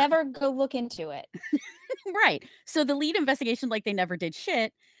the Don't neighbor. ever go look into it. Right. So the lead investigation, like they never did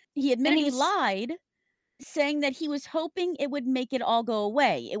shit. He And admitted he he was lied. saying that he was hoping it would make it all go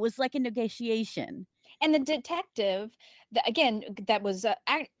away. It was like a negotiation. And the detective, again, that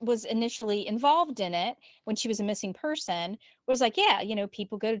was initially involved in it when she was a missing person, was like, yeah,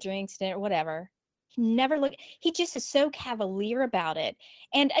 people go to drinks, dinner, whatever. He never look. He just is so cavalier about it.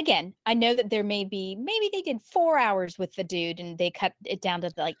 And again, I know that maybe they did 4 hours with the dude and they cut it down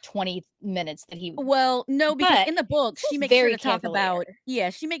to like 20 minutes that he. Well, no, because But in the book, she he's makes sure very to talk about cavalier.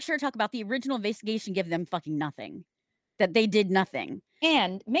 she makes sure to talk about the original investigation, give them fucking nothing. That they did nothing.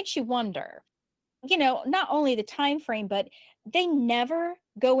 And makes you wonder, not only the time frame, but they never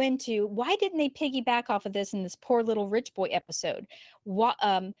go into why didn't they piggyback off of this in this poor little rich boy episode? What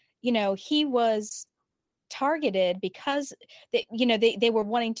he was targeted because they were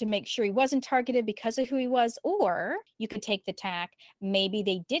wanting to make sure he wasn't targeted because of who he was, or you could take the tack, maybe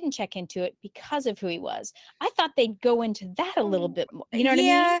they didn't check into it because of who he was. I thought they'd go into that a little bit more, you know what I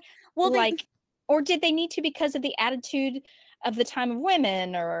mean? Yeah. Well, Like, or did they need to because of the attitude of the time of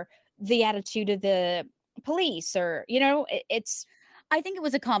women, or the attitude of the police, or it's I think it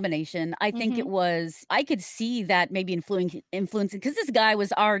was a combination. I think it mhm, was I could see that maybe influencing because this guy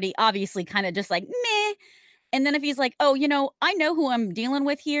was already obviously kinda just like, "Meh," and then if he's like, "Oh, I know who I'm dealing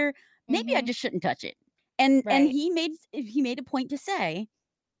with here, maybe I mhm, just shouldn't touch it." And right. he made a point to say,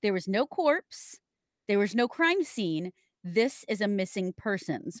 "There was no corpse, there was no crime scene, this is a missing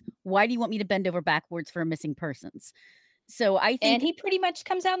persons. Why do you want me to bend over backwards for a missing persons?" So I And think he pretty much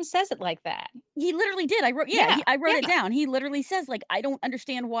comes out and says it like that. he literally did. Yeah, I wrote it yeah, down. He literally says, like, "I don't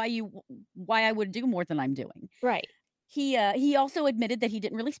understand why I would do more than I'm doing." right. He also admitted that he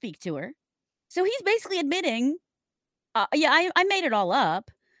didn't really speak to her. So he's basically admitting, "Yeah, I made it all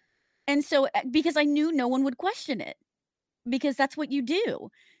up." And so, because I knew no one would question it, because that's what you do.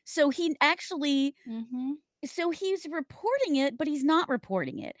 So he actually Mhm. so he's reporting it, but he's not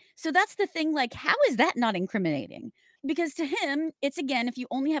reporting it. So that's the thing, like, how is that not incriminating? Because to him, it's again, if you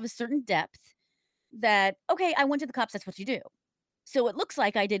only have a certain depth that, "Okay, I went to the cops, that's what you do. So it looks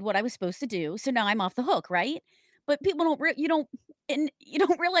like I did what I was supposed to do, so now I'm off the hook, right?" But people don't re you don't and you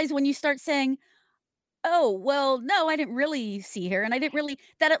don't realize when you start saying, "Oh, well, no, I didn't really see her, and I didn't really,"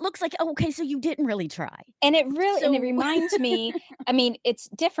 that it looks like, "Oh, okay, so you didn't really try." And it So reminds me, I mean, it's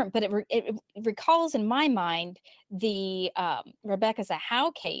different, but it recalls in my mind the, Rebecca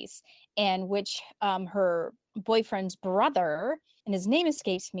Zahow case, in which, her boyfriend's brother, and his name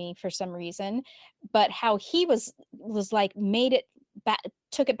escapes me for some reason, but how he was like, made it back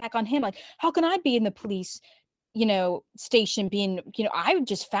took it back on him, like, "How can I be in the police, station being, I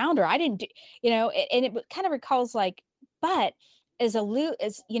just found her. I didn't do," and it kind of recalls like, but as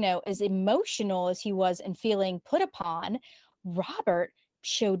emotional as he was and feeling put upon, Robert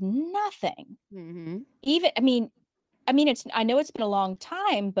showed nothing. Mhm. Even, I know it's been a long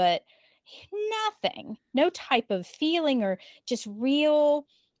time, but nothing. No type of feeling or just real.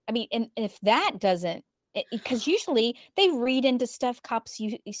 And if that doesn't, because usually they read into stuff, cops,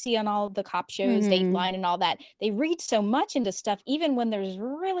 you see on all the cop shows, Mhm. Dateline and all that. They read so much into stuff, even when there's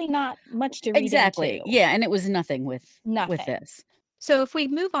really not much to read into. Exactly. Yeah, and it was nothing with Nothing. this. So if we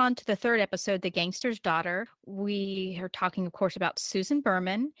move on to the third episode, The Gangster's Daughter, we are talking, of course, about Susan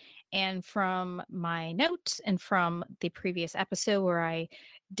Berman. And from my notes and from the previous episode where I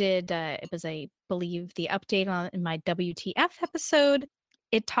did, it was, I believe, the update on in my WTF episode,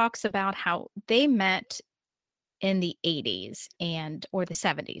 it talks about how they met in the 80s or the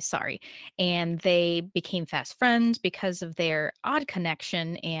 70s, sorry, and they became fast friends because of their odd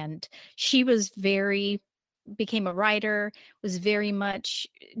connection. And she was very became a writer, was very much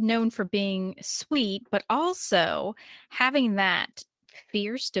known for being sweet, but also having that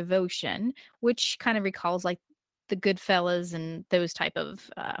fierce devotion, which kind of recalls like the Goodfellas and those type of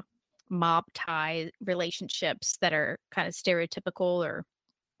mob tie relationships that are kind of stereotypical. Or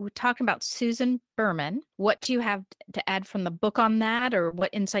we're talking about Susan Berman. What do you have to add from the book on that, or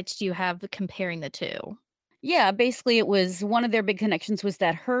what insights do you have comparing the two? Yeah, basically, it was one of their big connections was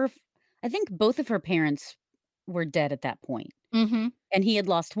that I think both of her parents were dead at that point, Mm-hmm. and he had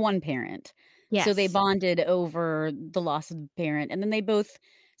lost one parent. So they Yes. bonded over the loss of the parent, and then they both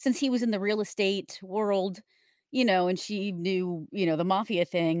since he was in the real estate world, and she knew, the mafia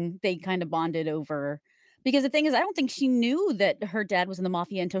thing, they kinda bonded over because the thing is, I don't think she knew that her dad was in the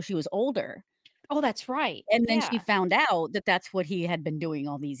mafia until she was older, Oh, that's right. and then she Yeah. found out that that's what he had been doing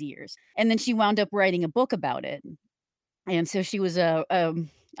all these years, and then she wound up writing a book about it, and so she was a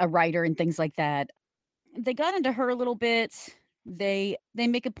writer and things like that. They got into her a little bit. They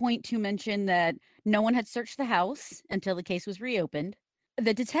make a point to mention that no one had searched the house until the case was reopened.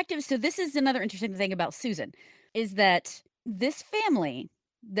 The detectives, so this is another interesting thing about Susan, is that this family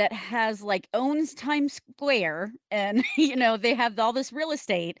that has like owns Times Square, and they have all this real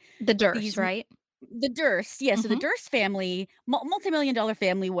estate. The Durst, These right? the Durst, yeah. So the Mhm. Durst family, multi-million dollar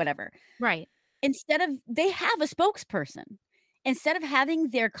family, whatever. Right. Instead of they have a spokesperson. Instead of having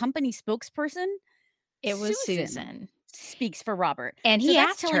their company spokesperson, It was Susan Susan. speaks for Robert. And So he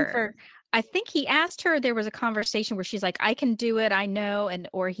that's asked telling for her. I think he asked her, there was a conversation where she's like, "I can do it, I know,"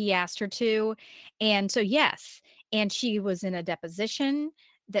 or he asked her to. And so, yes, and she was in a deposition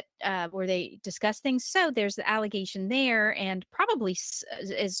that, where they discussed things. So there's the allegation there, and probably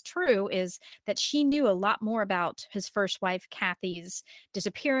is true, is that she knew a lot more about his first wife, Kathy's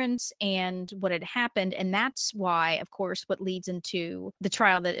disappearance and what had happened. And that's why, of course, what leads into the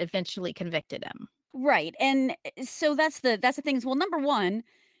trial that eventually convicted him. right. And so that's the thing is, well, number one,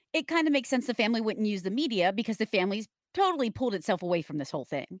 it kind of makes sense the family wouldn't use the media because the family's totally pulled itself away from this whole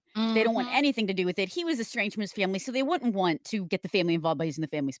thing. They don't want Mhm. anything to do with it. He was estranged from his family, so they wouldn't want to get the family involved by using the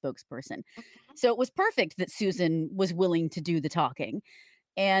family spokesperson. So it was perfect that Susan was willing to do the talking.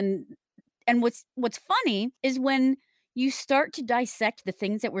 And what's funny is when you start to dissect the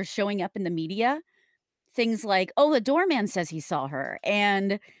things that were showing up in the media, things like, "Oh, the doorman says he saw her,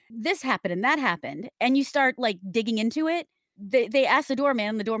 and this happened and that happened," and you start, like, digging into it, they ask the doorman,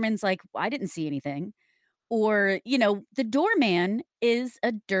 and the doorman's like, "I didn't see anything." Or, the doorman is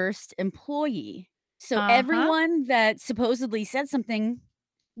a Durst employee. So Uh-huh. everyone that supposedly said something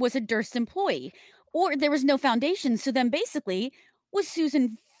was a Durst employee, or there was no foundation. So then basically, was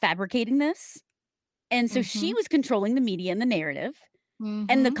Susan fabricating this? And so she Mhm. was controlling the media and the narrative,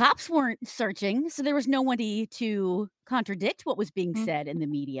 and the Mhm. cops weren't searching. So there was nobody to contradict what was being Mm. said in the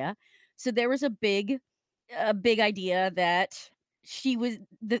media. So there was a big idea that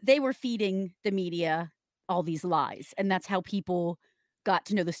that they were feeding the media all these lies, and that's how people got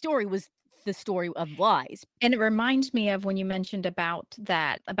to know the story was the story of lies. And it reminds me of when you mentioned about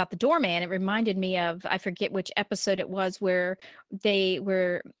the doorman, it reminded me of, I forget which episode it was, where the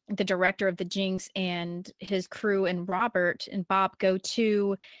director of the Jinx and his crew and Robert and Bob go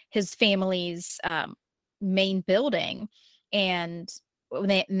to his family's, main building, and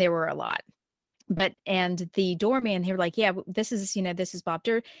and there were a lot. But and the doorman, they were like, "Yeah, this is, this is Bob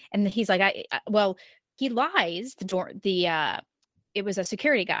Dur," and he's like, well, he lies. It was a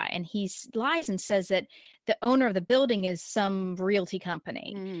security guy, and lies and says that the owner of the building is some realty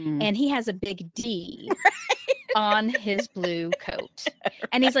company, Mm. and he has a big D on his blue coat.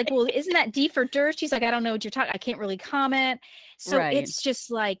 And he's like, "Well, isn't that D for Durst?" She's like, "I don't know what you're talking. I can't really comment." So Right. it's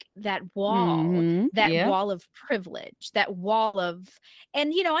just like that Yeah. wall of privilege, that wall of,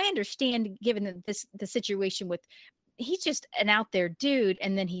 and I understand, given the situation with, he's just an out there dude,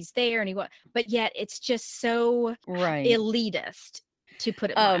 and then he's there, and but yet it's just so Right. elitist, to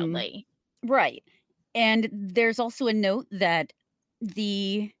put it Um, mildly. right. And there's also a note that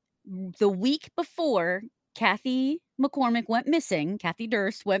the the week before Kathy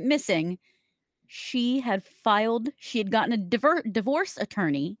Durst went missing, she had gotten a divorce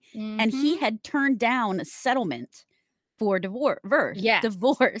attorney, and he Mhm. had turned down a settlement for Yes.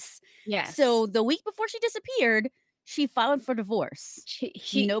 divorce. So Yes. the week before she disappeared, she filed for divorce.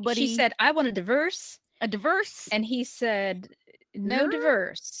 She Nobody said, "I want a divorce," a divorce, and he said, "No ner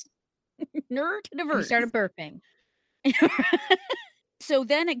divorce." ner to And he started divorce. burping. So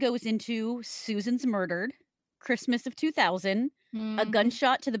then it goes into Susan's murdered, Christmas of 2000, a Mhm.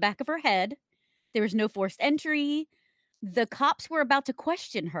 gunshot to the back of her head. There was no forced entry. The cops were about to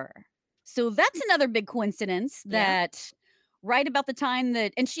question her. So that's another big coincidence Yeah. that right about the time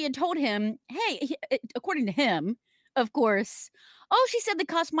that, and she had told him, hey, according to him, of course, oh, she said the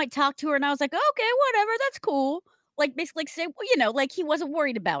cops might talk to her. And I was like, okay, whatever, that's cool. Like, basically, like, say, well, like he wasn't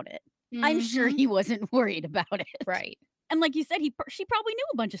worried about it. I'm sure Mhm. he wasn't worried about it. Right. And like you said, she probably knew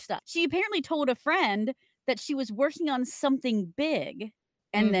a bunch of stuff. She apparently told a friend that she was working on something big,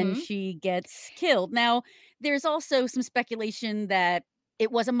 and then Mhm. she gets killed. Now, there's also some speculation that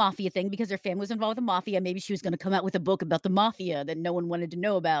it was a mafia thing because her family was involved with the mafia. Maybe she was going to come out with a book about the mafia that no one wanted to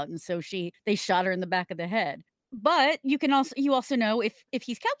know about, and so they shot her in the back of the head. But you also know if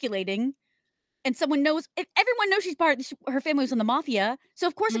he's calculating and someone knows, if everyone knows her family was in the mafia, so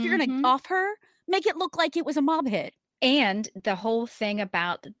of course if you're going to Mhm. off her, make it look like it was a mob hit. And the whole thing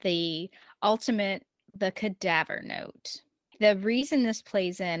about the cadaver note. The reason this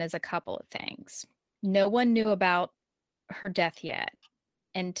plays in is a couple of things. No one knew about her death yet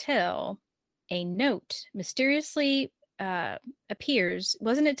until a note mysteriously, uh, appears.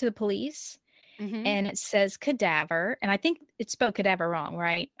 Wasn't it to the police? Mhm. And it says cadaver, and I think it spelled cadaver wrong,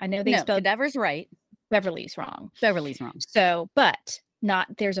 right? I know they No, spelled cadaver's right. Beverly's wrong. Beverly's wrong. So, but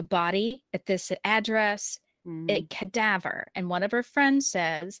not, there's a body at this address. a Mhm. cadaver. And one of her friends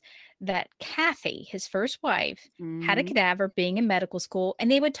says that Kathy, his first wife, had a Mhm. cadaver being in medical school,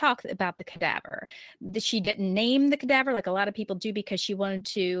 and they would talk about the cadaver. She didn't name the cadaver like a lot of people do because she wanted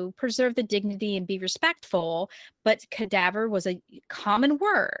to preserve the dignity and be respectful, but cadaver was a common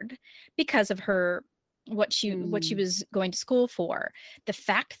word because of her what she Mm. was going to school for. The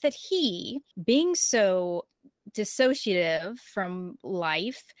fact that he, being so dissociative from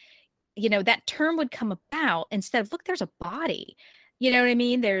life, that term would come about instead of, look, there's a body. You know what I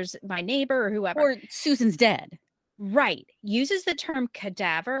mean? There's my neighbor or whoever. Or Susan's dead. Right. Uses the term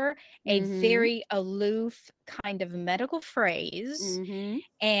cadaver, a Mhm. very aloof kind of medical phrase. Mhm.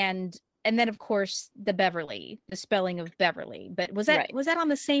 And and then of course the Beverly, the spelling of Beverly. But was that Right. was that on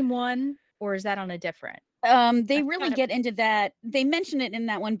the same one or is that on a different? They I really thought it get into that. They mention it in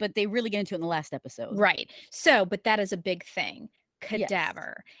that one, but they really get into it in the last episode. right. So, but that is a big thing. Yes.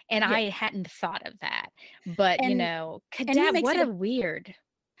 Cadaver. And Yes. I hadn't thought of that. But, And he cadaver, makes what it a a weird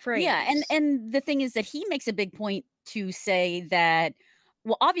yeah, phrase. and the thing is that he makes a big point to say that,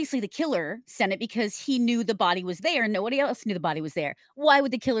 well, obviously the killer sent it because he knew the body was there and nobody else knew the body was there. Why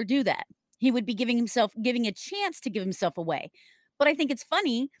would the killer do that? He would be giving a chance to give himself away. But I think it's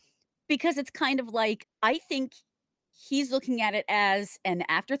funny because it's kind of like, I think he's looking at it as an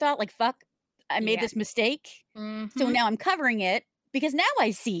afterthought, like, "Fuck, I made Yeah. this mistake, so Mhm. now I'm covering it because now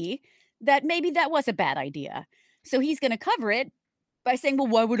I see that maybe that was a bad idea." So he's gonna cover it by saying, "Well,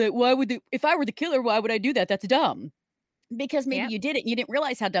 why would the if I were the killer, why would I do that? That's dumb." Because maybe Yep. you did it and you didn't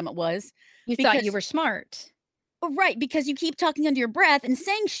realize how dumb it was You thought you because were smart. right, because you keep talking under your breath and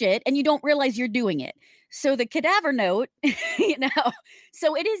saying shit and you don't realize you're doing it. So the cadaver note, you know,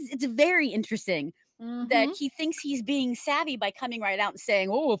 it's very interesting that Mhm. he thinks he's being savvy by coming right out and saying,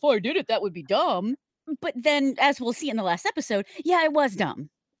 "Oh, if I did it, that would be dumb." But then, as we'll see in the last episode, yeah, it was dumb,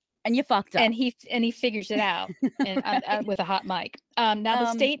 and you fucked up. And he figures it out and Right? with a hot mic. Now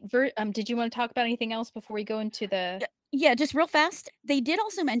the Um, did you want to talk about anything else before we go into the? yeah, just real fast. They did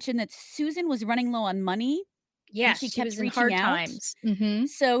also mention that Susan was running low on money, and she Yes, she kept was in reaching hard out. times. Mhm.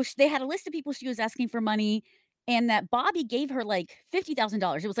 So they had a list of people she was asking for money, and that Bobby gave her like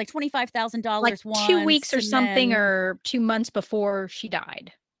 $50,000. It was like Like $25,000 2 weeks once, or and something then or 2 months before she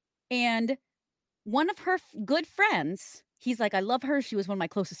died. and one of her good friends, he's like, "I love her. She was one of my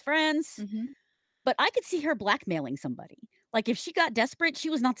closest friends." Mhm. But I could see her blackmailing somebody. Like, if she got desperate, she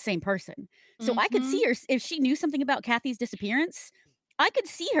was not the same person. So I could see Mhm. her if she knew something about Kathy's disappearance, I could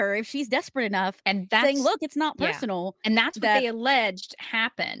see her, if she's desperate enough, And saying, that's "Look, it's not yeah. personal." And that's what That they alleged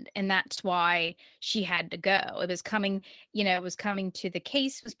happened, and that's why she had to go. It was coming to the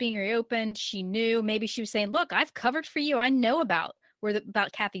case was being reopened. She knew, maybe she was saying, "Look, I've covered for you. I know about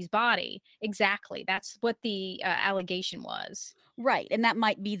Kathy's body." Exactly. That's what the allegation was. right, and that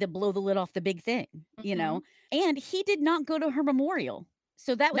might be the blow the lid off the big thing, you know? Mhm. And he did not go to her memorial.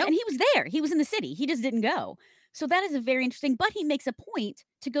 So that was Nope. and he was there. He was in the city. He just didn't go. So that is a very interesting, but he makes a point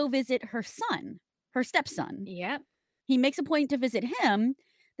to go visit her son, her stepson. Yep. He makes a point to visit him.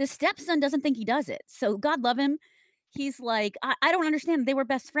 The stepson doesn't think he does it. So God love him. He's like, I don't understand. They were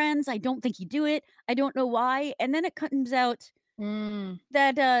best friends. I don't think he'd do it. I don't know why. And then it comes out Mm.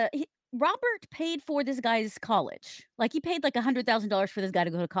 that Robert paid for this guy's college. Like he paid like $100,000 for this guy to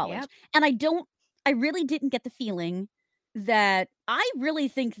go to college. Yep. And I really didn't get the feeling that I really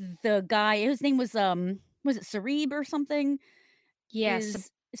think the guy, his name was it Sarib or something? Yes.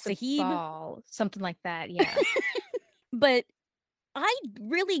 Is Sahib? Sabal, something like that. Yeah. But I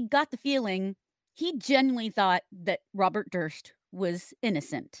really got the feeling he genuinely thought that Robert Durst was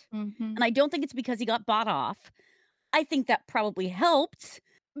innocent. Mhm. And I don't think it's because he got bought off. I think that probably helped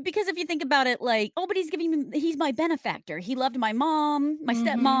because if you think about it, like, oh, but he's my benefactor. He loved my mom, my Mhm.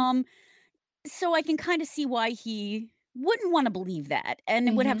 stepmom. So I can kind of see why he wouldn't want to believe that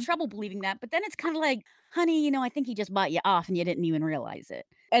and would have Mhm. trouble believing that. But then it's kind of like, honey, I think he just bought you off and you didn't even realize it.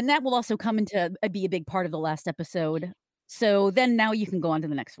 And that will also come into be a big part of the last episode. So then now you can go on to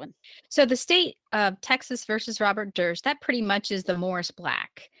the next one. So the state of Texas versus Robert Durst, that pretty much is the Morris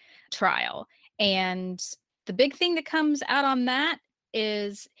Black trial. And the big thing that comes out on that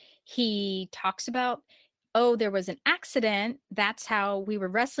is he talks about, oh, there was an accident. That's how we were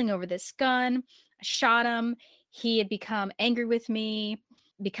wrestling over this gun. I shot him. He had become angry with me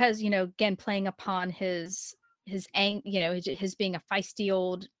because, again, playing upon his being a feisty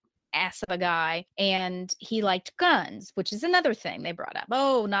old ass of a guy, and he liked guns, which is another thing they brought up.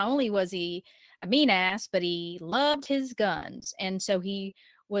 Oh, not only was he a mean ass, but he loved his guns. And so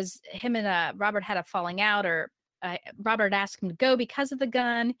him and Robert had a falling out, or Robert asked him to go because of the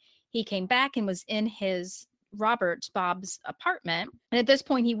gun. He came back and was in his Bob's apartment. And at this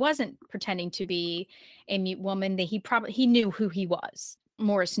point, he wasn't pretending to be a mute woman. That he knew who he was.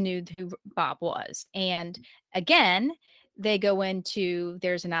 Morris knew who Bob was. And again, they go into,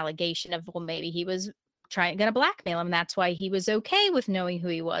 there's an allegation of, well, maybe he was gonna blackmail him. That's why he was okay with knowing who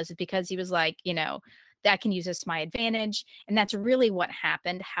he was, because he was like, that can use this to my advantage. And that's really what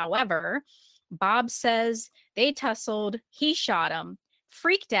happened. However, Bob says they tussled, he shot him,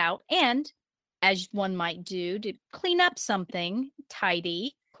 freaked out, and as one might do to clean up something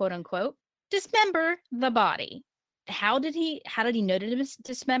tidy, quote unquote, dismember the body. How did he know to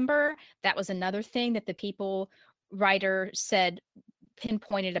dismember? That was another thing that the writer said,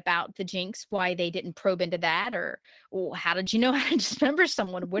 pinpointed about the Jinx, why they didn't probe into that, or, well, how did you know how to dismember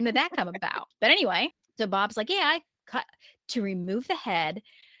someone? When did that come about? But anyway, so Bob's like, yeah, I cut to remove the head,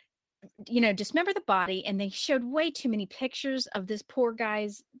 dismember the body. And they showed way too many pictures of this poor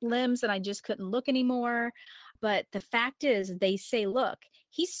guy's limbs, and I just couldn't look anymore. But the fact is, they say, look,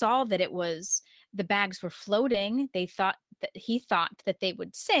 he saw that the bags were floating. He thought that they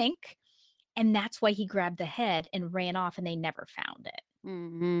would sink. And that's why he grabbed the head and ran off, and they never found it.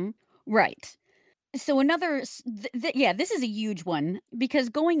 Mhm. Right. So another this is a huge one, because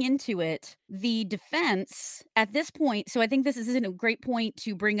going into it, the defense at this point, so I think this is a great point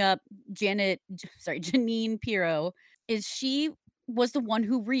to bring up. Jeanine Pirro, is she was the one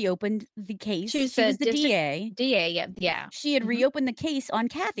who reopened the case. She was the district DA. DA, yeah. She had Mhm. reopened the case on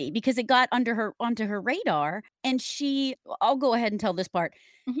Kathy because it got onto her radar, and I'll go ahead and tell this part.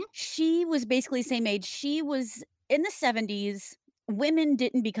 Mhm. She was basically the same age. She was in the 70s. Women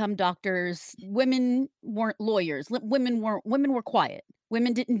didn't become doctors. Women weren't lawyers. Women were quiet.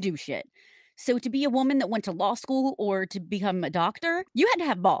 Women didn't do shit. So to be a woman that went to law school or to become a doctor, you had to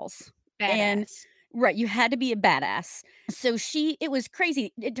have balls. And Badass. right, you had to be a badass. So it was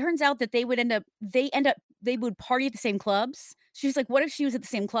crazy. It turns out that they would party at the same clubs. She was like, what if she was at the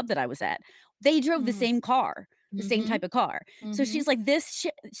same club that I was at? They drove the Mhm. same car, the same Mhm. type of car. So Mhm. she's like,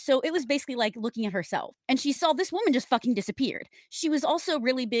 so it was basically like looking at herself. And she saw this woman just fucking disappeared. She was also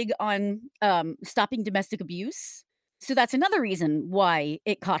really big on stopping domestic abuse. So that's another reason why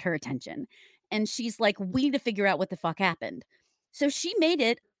it caught her attention. And she's like, we need to figure out what the fuck happened. So she made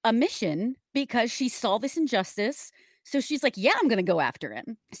it a mission because she saw this injustice. So she's like, yeah, I'm going to go after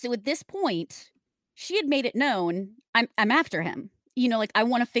him. So at this point, she had made it known, I'm after him. Like, I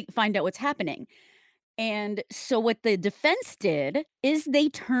want to find out what's happening. And so what the defense did is they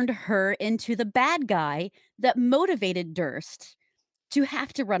turned her into the bad guy that motivated Durst to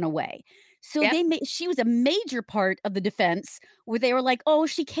have to run away. So Yep. she was a major part of the defense, where they were like, oh,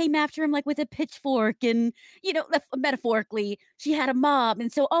 she came after him like with a pitchfork, and metaphorically, she had a mob,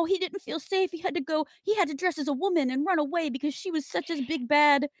 and so, oh, he didn't feel safe. He had to dress as a woman and run away because she was such a big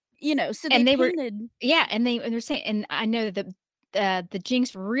bad, so they And they were painted. yeah, and they're saying, and I know that the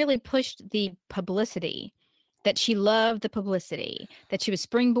Jinx really pushed the publicity, that she loved the publicity, that she was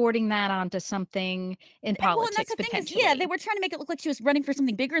springboarding that onto something in Well, and that's politics the thing is, yeah, they potentially. were trying to make it look like she was running for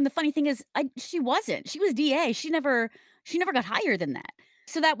something bigger, and the funny thing is, she wasn't. She was DA. She never got higher than that.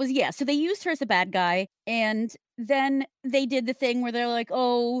 So that was, yeah. So they used her as a bad guy, and then they did the thing where they're like,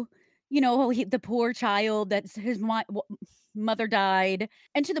 oh, the poor child that's his mother died,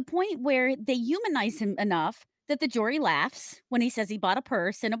 and to the point where they humanize him enough that the jury laughs when he says he bought a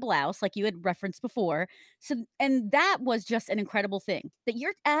purse and a blouse, like you had referenced before. So, and that was just an incredible thing, that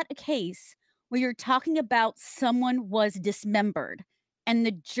you're at a case where you're talking about someone was dismembered and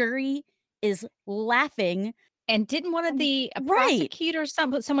the jury is laughing. And didn't one of a Right. prosecutor,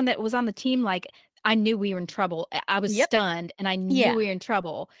 someone that was on the team, like, I knew we were in trouble. I was Yep. stunned, and I knew Yeah. we were in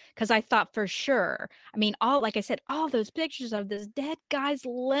trouble, because I thought for sure. I mean, like I said, all those pictures of this dead guy's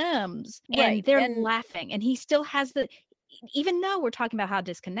limbs, and Right. they're And laughing, and he still has even though we're talking about how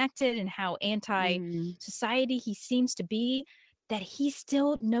disconnected and how mhm. anti-society he seems to be, that he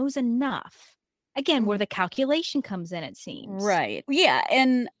still knows enough. Again, where R- the calculation comes in, it seems. right. Yeah.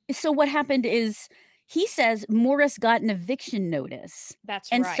 And so what happened is, he says Morris got an eviction notice That's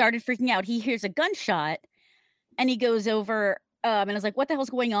and right. started freaking out. He hears a gunshot and he goes over, and I was like, what the hell's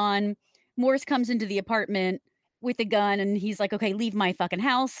going on? Morris comes into the apartment with a gun and he's like, okay, leave my fucking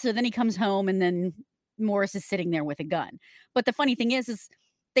house. So then he comes home and then Morris is sitting there with a gun. But the funny thing is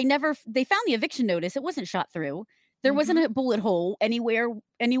they found the eviction notice. It wasn't shot through. There wasn't Mhm. a bullet hole anywhere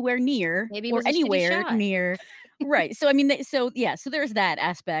near, Maybe it or was a shitty anywhere shot. near. Right. So I mean, so there's that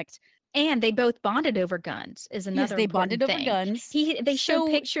aspect. And they both bonded over guns is Yes, another they bonded important over thing. guns. They showed So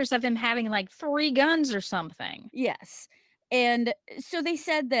pictures of him having, like, 3 guns or something. yes. And so they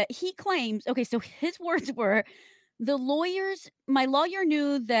said that he claims, okay, so his words were, my lawyer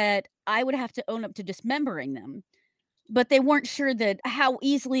knew that I would have to own up to dismembering them. But they weren't sure that how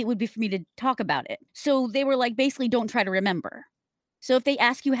easily it would be for me to talk about it. So they were like, basically, don't try to remember. So if they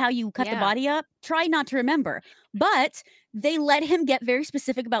ask you how you cut the Yeah. body up, try not to remember. But they let him get very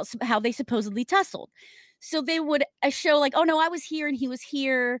specific about how they supposedly tussled. So they would show like, oh no, I was here and he was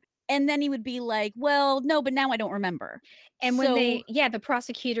here. And then he would be like, well, no, but now I don't remember. And when So the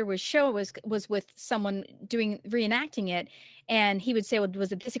prosecutor was with someone doing reenacting it, and he would say, "Well,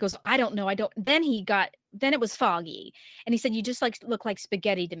 was it this?" He goes, "I don't know. I don't." Then it was foggy, and he said, "You just like look like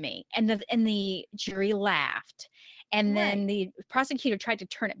spaghetti to me." And the jury laughed, and then right, the prosecutor tried to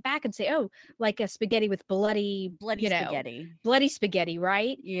turn it back and say, "Oh, like a spaghetti with bloody, bloody spaghetti. bloody spaghetti,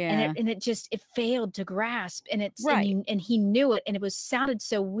 right?" Yeah. And it failed to grasp, Right. and he knew it, and it was sounded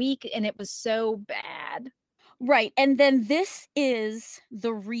so weak, and it was so bad. Right, and then this is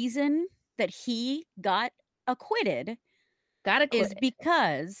the reason that he got acquitted Got is acquitted.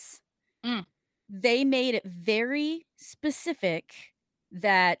 because Mm. they made it very specific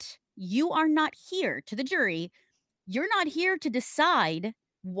that you are not here to the jury, you're not here to decide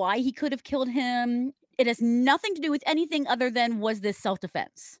why he could have killed him. It has nothing to do with anything other than was this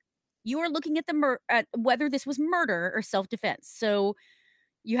self-defense. You are looking at at whether this was murder or self-defense. So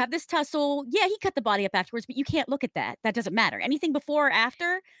you have this tussle. Yeah, he cut the body up afterwards, but you can't look at that. That doesn't matter. Anything before or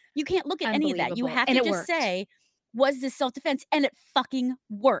after, you can't look at any of that. You Unbelievable, have and to it just worked. say, was this self defense? And it fucking It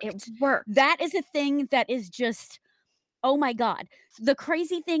worked. worked. That is a thing that is just, oh my God. The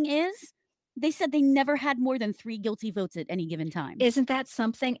crazy thing is, they said they never had more than 3 guilty votes at any given time. Isn't that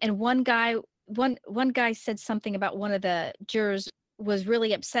something? And one guy said something about one of the jurors was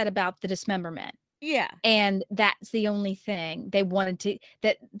really upset about the dismemberment, Yeah. and that's the only thing they wanted to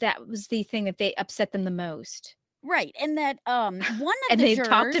that was the thing that they upset them the most, Right. And that one of and the they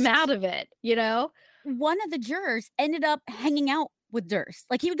talked him jurors out of it, you know? one of the jurors ended up hanging out with Durst.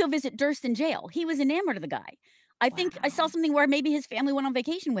 Like, he would go visit Durst in jail. He was enamored of the guy. I think I saw Wow. something where maybe his family went on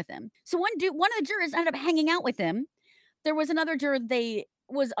vacation with him. So one of the jurors ended up hanging out with him. There was another juror they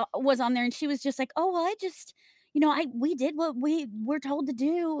was on there, and she was just like, "Oh, well, I just, I we did what we were told to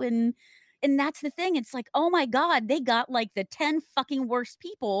do." And that's the thing. It's like, "Oh my god, they got like the 10 fucking worst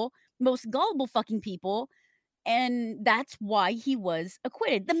people, most gullible fucking people, and that's why he was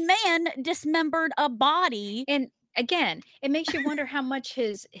acquitted." The man dismembered a body. And again, it makes you wonder how much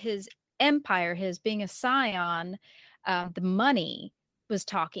his empire, his being a scion, the money was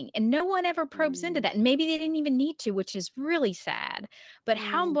talking, and no one ever probes into Mm, that. And maybe they didn't even need to, which is really sad. But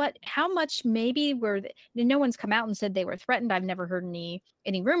mm. how much maybe no one's come out and said they were threatened. I've never heard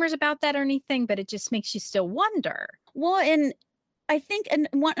any rumors about that or anything, but it just makes you still wonder. Well, and I think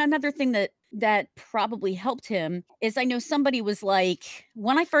another thing that probably helped him is I know somebody was like,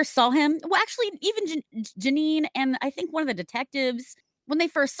 when I first saw him, well, actually, even Janine and I think one of the detectives, when they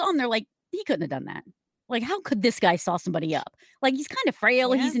first saw him, they're like, he couldn't have done that. Like, how could this guy saw somebody up? Like, he's kind of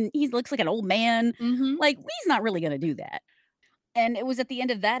frail. Yeah. He looks like an old man. Mhm. Like, he's not really going to do that. And it was at the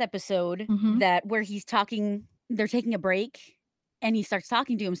end of that episode Mhm. that where he's talking, they're taking a break, and he starts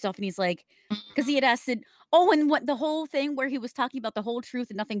talking to himself, and he's like, because he had asked it, oh, and what the whole thing where he was talking about the whole truth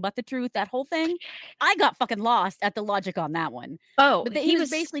and nothing but the truth, that whole thing, I got fucking lost at the logic on that one. Oh, But he he was was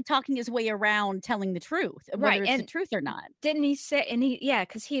basically talking his way around telling the truth, whether right. it's the And truth or not. didn't he say, and yeah,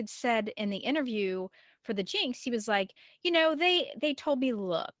 because he had said in the interview for the Jinx, he was like, they told me,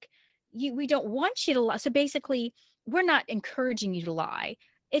 look, we don't want you to lie. So basically, we're not encouraging you to lie.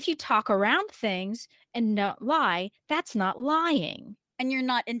 If you talk around things and not lie, that's not lying. And you're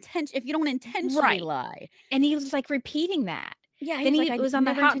not if you don't intentionally Right. lie. And he was like repeating that. Yeah, he Then was like, he I was on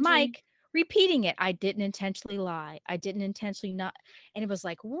the never hot intentionally. mic repeating it. I didn't intentionally lie. I didn't intentionally not. And it was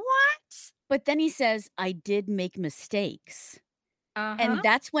like, what? But then he says, I did make mistakes. Uh And huh.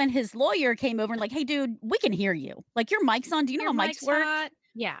 that's when his lawyer came over and like, "Hey, dude, we can hear you. Like, your mic's on. Do you know Your how mics mic's work?" hot.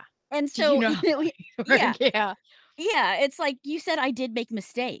 Yeah. And Do you so, know how they yeah, work? Yeah. yeah, it's like, "You said I did make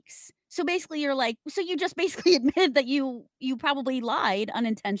mistakes." So basically, you're like, so you just basically admitted that you probably lied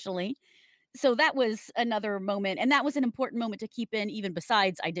unintentionally. So that was another moment, and that was an important moment to keep in, even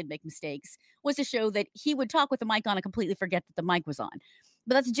besides I did make mistakes, was to show that he would talk with the mic on and completely forget that the mic was on.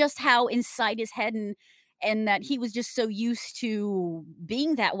 But that's just how inside his head, and that he was just so used to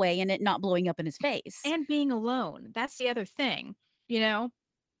being that way and it not blowing up in his face. And being alone. That's the other thing, you know,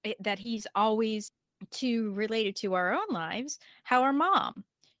 that he's always to related to our own lives. How our mom,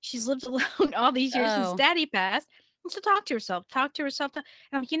 she's lived alone all these years since Oh, daddy passed. And so talk to herself. And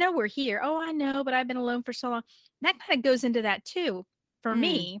I'm like, we're here. Oh, I know, but I've been alone for so long. That kind of goes into that too. For mm.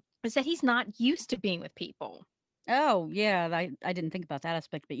 me, is that he's not used to being with people. Oh, yeah, I didn't think about that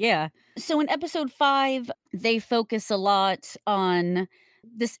aspect, but yeah. So in episode 5, they focus a lot on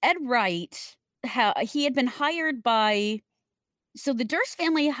this Ed Wright, he had been hired by, so the Durst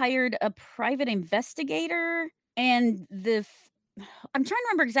family hired a private investigator, and I'm trying to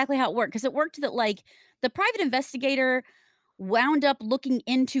remember exactly how it worked, because it worked that, like, the private investigator wound up looking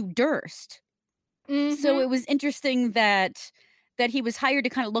into Durst. So Mhm. it was interesting that he was hired to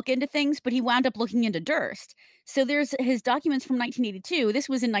kind of look into things, but he wound up looking into Durst. So there's his documents from 1982. This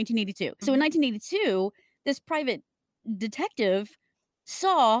was in 1982. So in Mhm. 1982, this private detective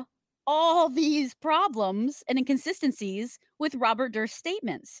saw all these problems and inconsistencies with Robert Durst's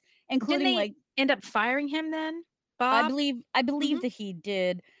statements, Didn't including, they like, end up firing him then? Bob? I believe Mhm. that he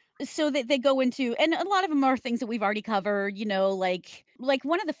did. So that they go into, and a lot of them are things that we've already covered, like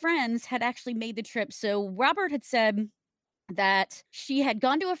one of the friends had actually made the trip. So Robert had said that she had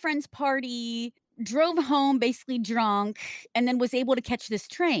gone to a friend's party, drove home basically drunk, and then was able to catch this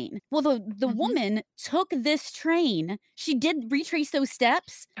train. Well, the Mhm. woman took this train. She did retrace those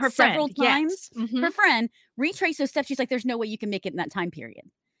steps Her several friend, times. yes. Mhm. Her friend retraced those steps. She's like, "There's no way you can make it in that time period."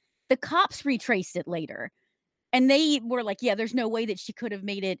 The cops retraced it later, and they were like, "Yeah, there's no way that she could have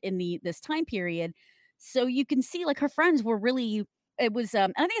made it in this time period." So you can see, like, her friends were really, it was, I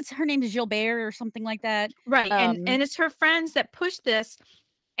think it's her name is Gilbert or something like that. Right, and Um, it's her friends that pushed this,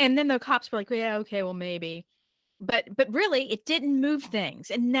 and then the cops were like, "Well, yeah, okay, well, maybe." But really, it didn't move things.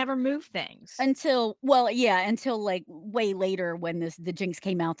 It never moved things. until, well, yeah, until, like, way later when the Jinx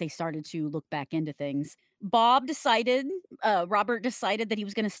came out, they started to look back into things. Robert decided that he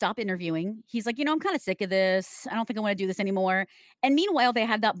was gonna stop interviewing. He's like, "I'm kinda sick of this. I don't think I wanna do this anymore." And meanwhile, they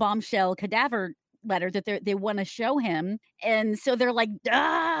had that bombshell cadaver letter that they wanna show him, and so they're like,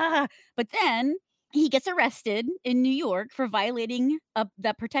 "Ah!" But then he gets arrested in New York for violating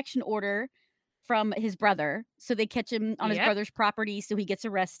that protection order from his brother. So they catch him on his Yep. brother's property, so he gets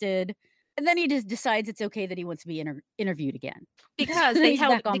arrested. And then he just decides it's okay that he wants to be interviewed again. Because Then they he's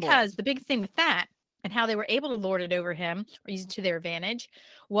held back on board. because the big thing with that and how they were able to lord it over him or use it to their advantage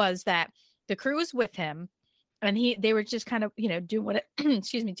was that the crew was with him and they were just kind of, doing what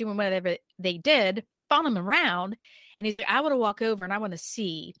excuse me, doing whatever they did, following him around. And he's like, I want to walk over and I want to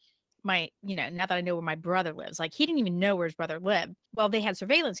see now that I know where my brother lives. Like he didn't even know where his brother lived. Well, they had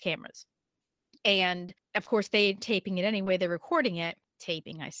surveillance cameras. And of course, they taping it anyway. They're recording it.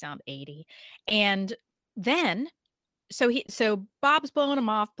 Taping, I sound 80. And then so Bob's blowing him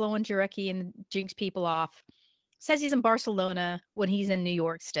off, blowing Jarecki and Jinx people off. Says he's in Barcelona when he's in New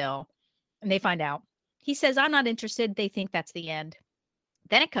York still. And they find out. He says, I'm not interested. They think that's the end.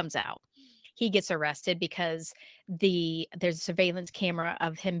 Then it comes out. He gets arrested because there's a surveillance camera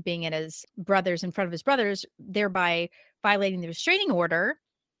of him being at his brother's in front of his brothers, thereby violating the restraining order.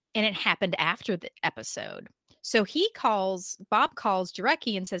 And it happened after the episode. So Bob calls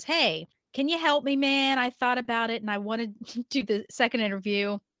Jarecki and says, Hey, can you help me, man? I thought about it and I wanted to do the second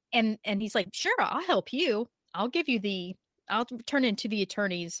interview. And he's like, Sure, I'll help you. I'll turn into the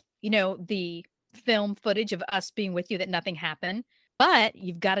attorneys, the film footage of us being with you that nothing happened. But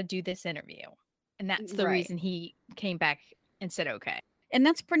you've got to do this interview. And that's the Right. reason he came back and said, Okay. And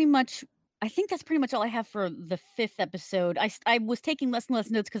I think that's pretty much all I have for the fifth episode. I was taking less and less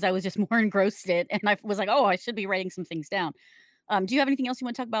notes because I was just more engrossed in it. And I was like, oh, I should be writing some things down. Do you have anything else you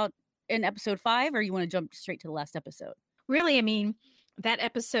want to talk about in episode 5, or you want to jump straight to the last episode? Really, I mean, that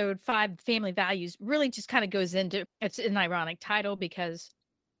episode 5, Family Values, really just kind of goes into it's an ironic title because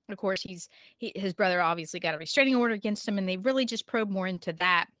of course his brother obviously got a restraining order against him and they really just probe more into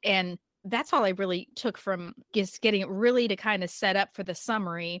that. And that's all I really took from just getting it really to kind of set up for the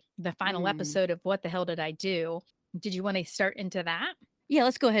summary, the final Mm. episode of What the Hell Did I Do? Did you want to start into that? Yeah,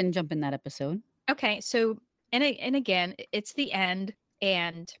 let's go ahead and jump in that episode. Okay, so and again, it's the end,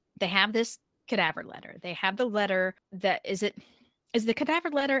 and they have this cadaver letter. They have the letter that is the cadaver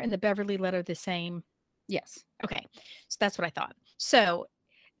letter and the Beverly letter the same? Yes. Okay, so that's what I thought. So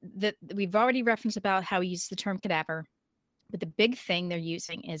we've already referenced about how he used the term cadaver, but the big thing they're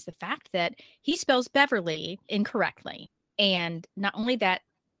using is the fact that he spells Beverly incorrectly, and not only that,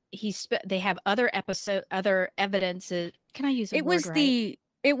 they have other evidences. Can I use a It word was right?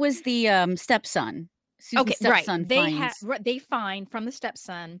 the stepson. Okay, Susan's right. stepson finds. They find from the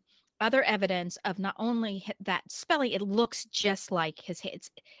stepson other evidence of not only that spelling, it looks just like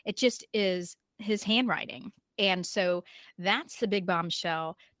it just is his handwriting. And so that's the big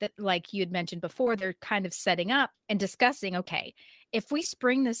bombshell that, like you had mentioned before, they're kind of setting up and discussing, okay, if we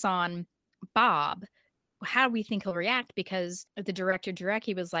spring this on Bob, how do we think he'll react? Because the director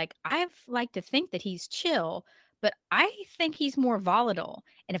Jarecki was like, I've like to think that he's chill, but I think he's more volatile.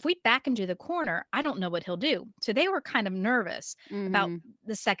 And if we back him to the corner, I don't know what he'll do. So they were kind of nervous about Mhm.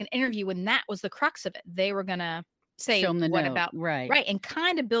 the second interview when that was the crux of it. They were gonna say, Show him the what note. about, Right. right, and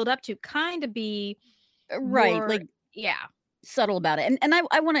kind of build up to kind of be Right. more, Like yeah. subtle about it. And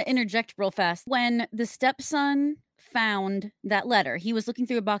I want to interject real fast. When the stepson found that letter, he was looking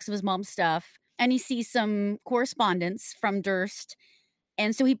through a box of his mom's stuff and he sees some correspondence from Durst.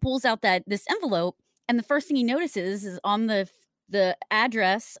 And so he pulls out this envelope, and the first thing he notices is on the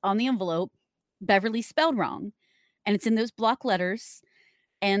address on the envelope, Beverly spelled wrong. And it's in those block letters.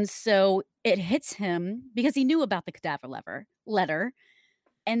 And so it hits him because he knew about the cadaver letter.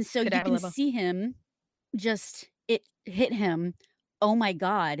 And so Could you have a can little. see him just it hit him. Oh my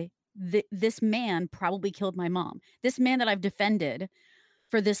God, this man probably killed my mom. This man that I've defended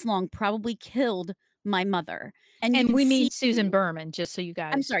for this long probably killed my mother. And you And can we see, mean Susan Berman, just so you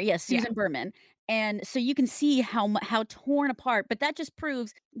I'm guys, sorry, yes, yeah. Susan Berman. And so you can see how torn apart, but that just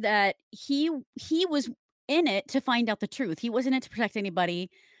proves that he was in it to find out the truth. He wasn't in it to protect anybody,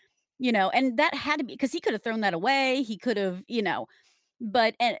 and that had to be because he could have thrown that away. He could have,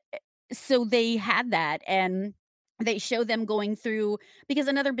 but and so they had that, and they show them going through, because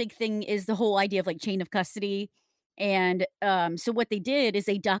another big thing is the whole idea of like chain of custody. And so what they did is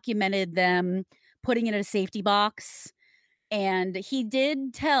they documented them putting it in a safety box, and they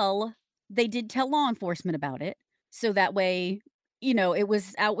did tell law enforcement about it, so that way, it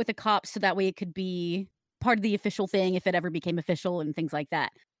was out with the cops, so that way it could be part of the official thing if it ever became official and things like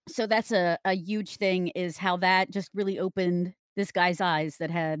that. So that's a huge thing, is how that just really opened this guy's eyes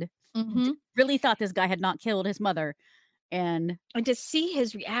that had Mhm. really thought this guy had not killed his mother. And And to see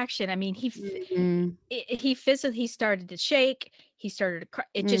his reaction, I mean, mhm, he physically, he started to shake, he started to cry.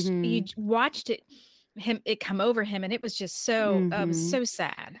 It just, mhm, watched it come over him, and it was just so, it was mhm. so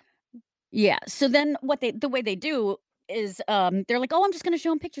sad. Yeah, so then the way they do is, they're like, "Oh, I'm just gonna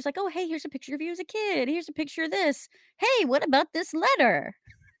show him pictures," like, "Oh, hey, here's a picture of you as a kid. Here's a picture of this. Hey, what about this letter?"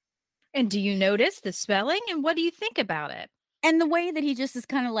 And do you notice the spelling, and what do you think about it? And the way that he just is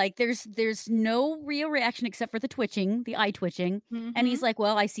kinda like, there's no real reaction except for the twitching, the eye twitching, and he's Mhm. like,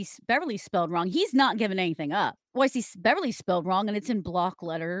 "Well, I see Beverly spelled wrong." He's not giving anything up. "Well, I see Beverly spelled wrong, and it's in block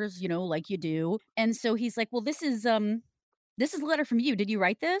letters, like you do." And so he's like, "Well, this is a letter from you. Did you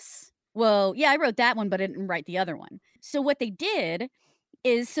write this?" "Well, yeah, I wrote that one, but I didn't write the other one." So what they did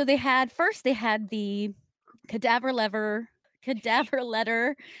is, so they had the cadaver cadaver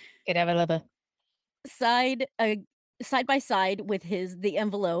letter Could have a little. side side by side with the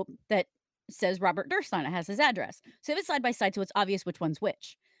envelope that says Robert Durst on it, has his address. So it's side by side, so it's obvious which one's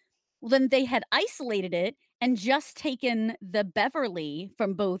which. Well, then they had isolated it and just taken the Beverly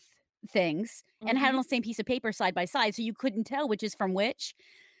from both things and had it on Mhm. the same piece of paper side by side, so you couldn't tell which is from which.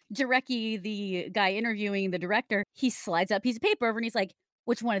 Jarecki, the guy interviewing the director, he slides that piece of paper over and he's like,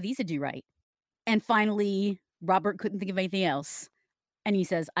 "Which one of these did you write?" And finally, Robert couldn't think of anything else. And he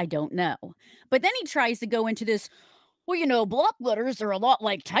says, "I don't know." But then he tries to go into this, "Well, block letters are a lot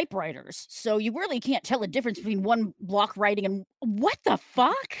like typewriters. So you really can't tell the difference between one block writing and what the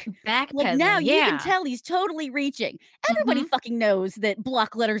fuck?" Like, now Backpedaling, you can yeah. tell he's totally reaching. Everybody Mhm. fucking knows that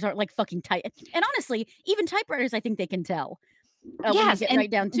block letters aren't like fucking type. And honestly, even typewriters, I think they can tell when you Yes, get and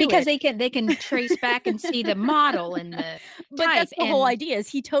right down to because it. they can trace back and see the model and the But type, that's the whole and idea, is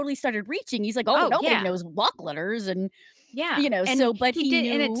he totally started reaching. He's like, "Oh, oh, nobody yeah. knows block letters," and, Yeah, and so but he he did,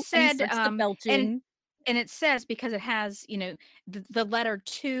 and it knew, and he said, starts the and belching. it says, because it has, the letter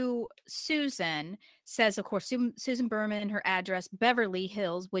to Susan says, of course, Susan Berman, her address, Beverly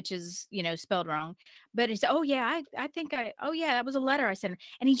Hills, which is, spelled wrong. But it's, oh yeah, I think oh yeah, that was a letter I sent.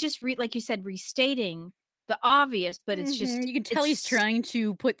 And he just like you said, restating the obvious, but Mhm, you can tell he's it's trying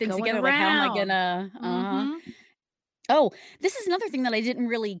to put things going together, like, how am I around. gonna Hmm. Oh, this is another thing that I didn't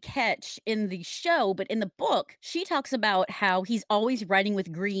really catch in the show, but in the book, she talks about how he's always writing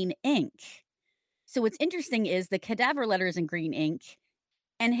with green ink. So what's interesting is the cadaver letter is in green ink,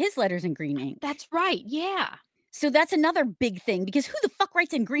 and his letter's in green ink. That's right. Yeah. So that's another big thing, because who the fuck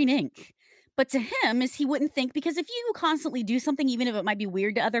writes in green ink? But to him, is he wouldn't think, because if you constantly do something, even if it might be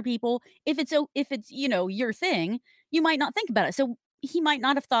weird to other people, if it's, your thing, you might not think about it. So he might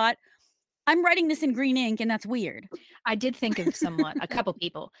not have thought, "I'm writing this in green ink and that's weird." I did think of someone, a couple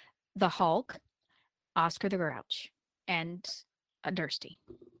people, the Hulk, Oscar the Grouch, and a Dursty.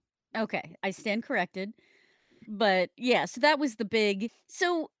 Okay, I stand corrected. But yeah, so that was the big,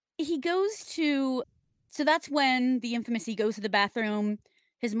 so he goes to so that's when the infamous, he goes to the bathroom,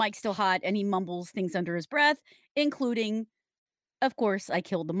 his mic's still hot, and he mumbles things under his breath, including, of course, "I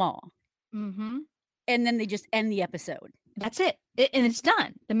killed them all." Mhm. And then they just end the episode. That's it. And it's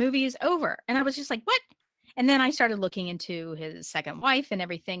done. The movie is over. And I was just like, "What?" And then I started looking into his second wife and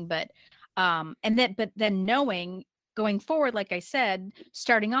everything, but then knowing going forward, like I said,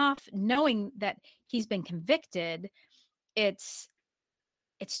 starting off knowing that he's been convicted, it's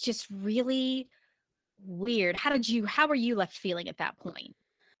just really weird. How were you left feeling at that point?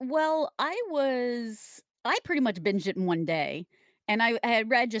 Well, I pretty much binged it in one day, and I had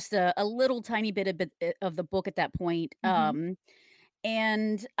read just a little tiny bit of the book at that point, Mhm.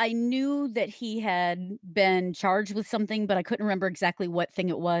 and I knew that he had been charged with something, but I couldn't remember exactly what thing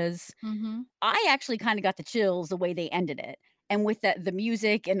it was. Mhm. I actually kinda got the chills the way they ended it, and with the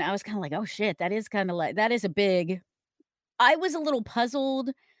music, and I was kinda like, "Oh, shit, that is kinda like that is a big." I was a little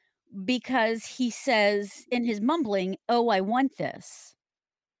puzzled because he says in his mumbling, "Oh, I want this,"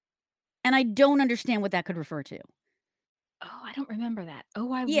 and I don't understand what that could refer to. Oh, I don't remember that.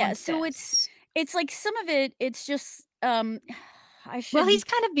 "Oh, I Yeah, want so this." it's like some of it, it's just, I Well, should. he's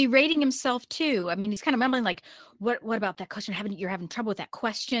kind of berating himself too. I mean, he's kind of mumbling like, What about that question? You're having trouble with that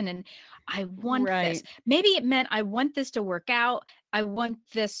question, and I want this." Right. Maybe it meant, "I want this to work out. I want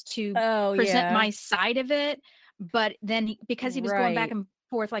this to Oh, present yeah. my side of it." But then because he was going back Right. and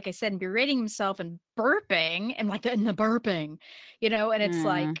forth, like I said, and berating himself and burping and like in the burping, and it's Mm.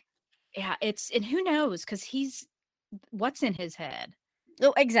 like, yeah, and who knows? Because what's in his head.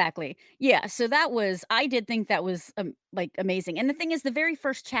 Oh, exactly. Yeah, so that was I did think that was, like, amazing, and the thing is the very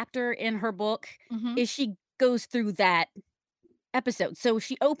first chapter in her book Hmm. is she goes through that episode, so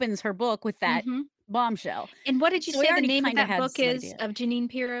she opens her book with that Hmm. bombshell. And what did you So I say the already name of kinda that had book some is idea. of Janine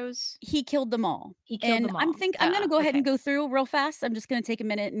Pirro's? He killed them all, He killed and them all. I'm gonna go ahead and Okay. go through real fast. I'm just gonna take a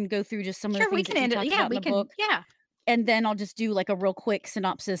minute and go through just some of the Sure, we things that can she end it. talked Yeah, about in we the can. book, Yeah. and then I'll just do, like, a real quick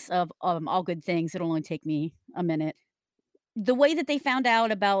synopsis of, All Good Things. It'll only take me a minute. The way that they found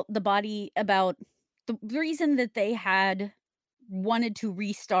out about the body about the reason that they had wanted to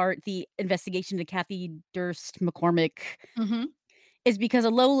restart the investigation to Kathy Durst McCormick Mhm. is because a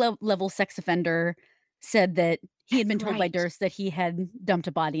level sex offender said that he had That's been told by right. Durst that he had dumped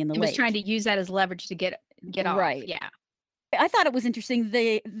a body in the He was trying lake. to use that as leverage to get off. Right. Yeah. I thought it was interesting.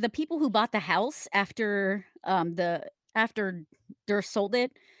 The people who bought the house after Durst sold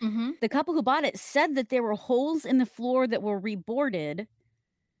it, Mhm. the couple who bought it said that there were holes in the floor that were reboarded.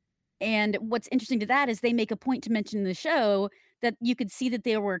 And what's interesting to that is they make a point to mention in the show that you could see that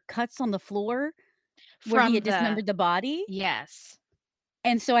there were cuts on the floor where he From had the dismembered the body. Yes.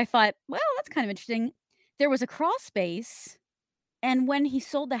 And so I thought, well, that's kind of interesting. There was a crawl space, and when he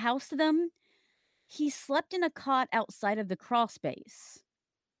sold the house to them, he slept in a cot outside of the crawl space.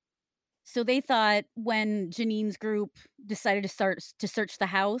 So they thought when Janine's group decided to search the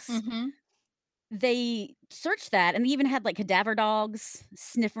house, Mhm. they searched that and they even had like cadaver dogs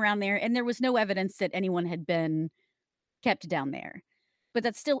sniff around there, and there was no evidence that anyone had been kept down there. But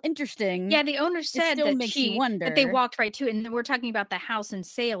that's still interesting. Yeah, the owner It said still makes you that they wonder. walked right to it, and we're talking about the house in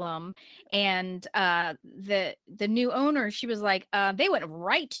Salem, and, the new owner, she was like, "They went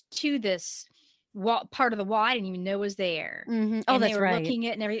right to this part of the wall I didn't even know was there." Mhm. Oh, And they that's were right. looking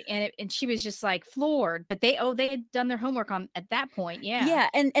at and every and she was just, like, floored, but they had done their homework on at that point, yeah. Yeah,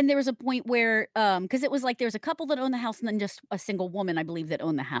 and there was a point where, because it was like there was a couple that owned the house and then just a single woman, I believe, that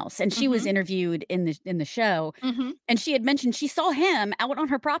owned the house, and she was Mhm. interviewed in the show, Mhm. and she had mentioned she saw him out on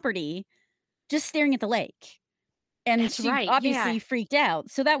her property just staring at the lake, and That's she right, yeah. obviously freaked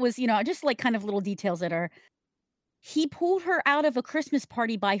out. So that was, just, like, kind of little details that are he pulled her out of a Christmas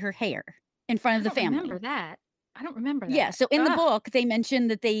party by her hair in front I of the don't remember family. that. I don't remember Yeah, that. so in the Ugh. book, they mentioned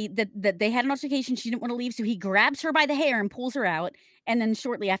that they had an altercation, she didn't wanna leave, so he grabs her by the hair and pulls her out, and then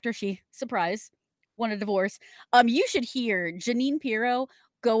shortly after she, surprise, won a divorce. You should hear Janine Pirro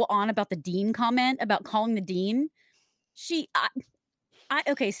go on about the dean comment, about calling the dean. She I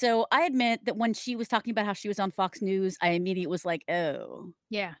okay, so I admit that when she was talking about how she was on Fox News, I immediately was like, "Oh,"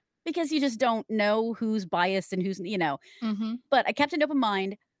 Yeah. because you just don't know who's biased and who's. Mhm. But I kept an open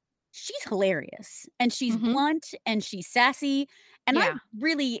mind. She's hilarious, and she's Mhm. blunt, and she's sassy, and I Yeah.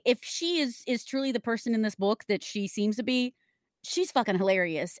 really if she is truly the person in this book that she seems to be, she's fucking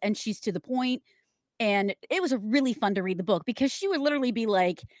hilarious, and she's to the point, and it was a really fun to read the book because she would literally be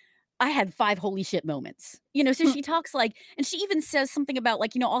like, "I had 5 holy shit moments." So Hmm. she talks like and she even says something about,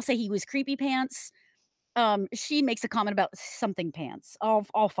 like, I'll say he was creepy pants. She makes a comment about something pants.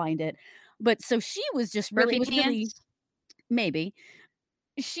 I'll find it. But so she was just really it Burpy was really pants? maybe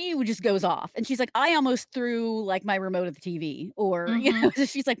she would just goes off, and she's like, "I almost threw, like, my remote at the TV," or, Mhm. so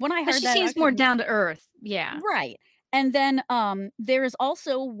she's like, "When I But heard she that, I seems more couldn't." down to earth. Yeah. Right, and then, there is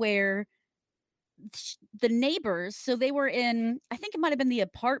also where the neighbors so they were in I think it might have been the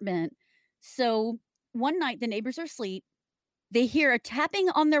apartment. So, one night, the neighbors are asleep, they hear a tapping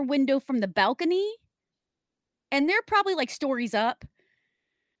on their window from the balcony, and they're probably, like, stories up.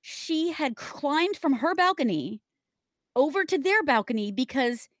 She had climbed from her balcony over to their balcony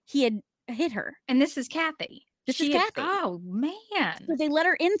because he had hit her. And this is Kathy. This is Kathy. Oh, man. So they let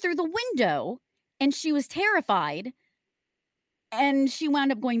her in through the window, and she was terrified, and she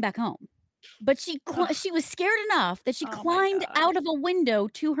wound up going back home. But she was scared enough that she Oh my climbed God. out of a window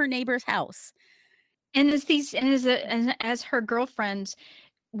to her neighbor's house. And as her girlfriends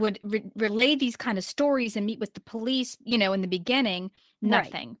would relay these kind of stories and meet with the police, in the beginning, Right.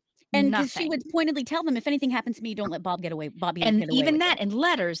 nothing. And because she Nothing. would pointedly tell them, if anything happens to me, don't let Bobby get away And with even it. that, and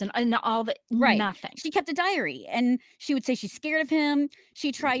letters and all that, Right. nothing. She kept a diary, and she would say she's scared of him.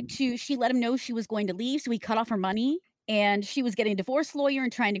 She let him know she was going to leave, so he cut off her money, and she was getting a divorce lawyer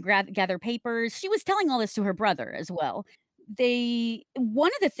and trying to gather papers. She was telling all this to her brother as well.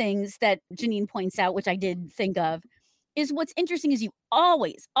 One of the things that Janine points out, which I did think of, is what's interesting is you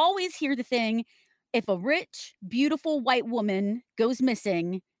always, always hear the thing, if a rich, beautiful white woman goes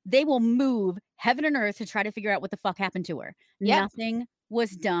missing, they will move heaven and earth to try to figure out what the fuck happened to her. Yep. Nothing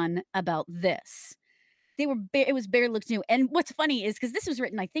was done about this. It was barely looked new. And what's funny is, because this was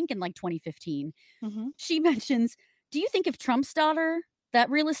written, I think, in like 2015, she mentions, do you think if Trump's daughter, that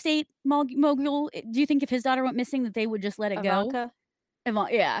real estate mogul, do you think if his daughter went missing that they would just let it Ivanka? go?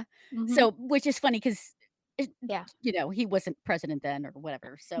 Yeah. So, which is funny because, Yeah. he wasn't president then or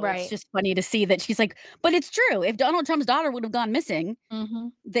whatever. So it's Right. just funny to see that she's like, but it's true. If Donald Trump's daughter would have gone missing,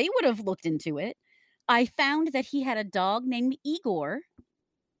 they would have looked into it. I found that he had a dog named Igor,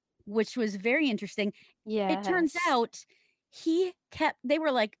 which was very interesting. It turns Yes. out they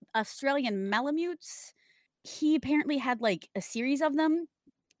were like Australian Malamutes. He apparently had like a series of them.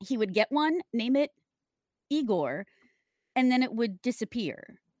 He would get one, name it Igor, and then it would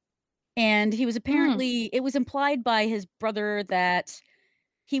disappear. And he was apparently, it was implied by his brother that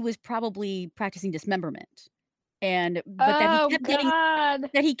he was probably practicing dismemberment. But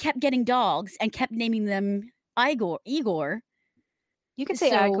that he kept getting dogs and kept naming them Igor. You can say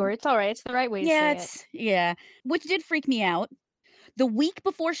Igor. It's all right. It's the right way to say it. Yeah, which did freak me out. The week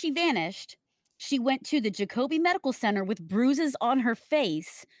before she vanished, she went to the Jacobi Medical Center with bruises on her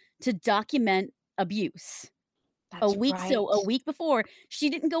face to document abuse. That's right. So a week before, she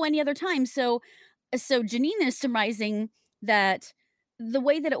didn't go any other time. So Janine is surmising that the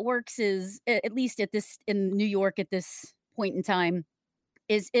way that it works is, at least in New York at this point in time,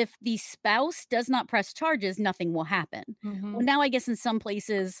 is if the spouse does not press charges, nothing will happen. Well, now I guess in some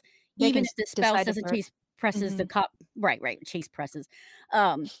places, even if the spouse doesn't presses the cop, right, chase presses.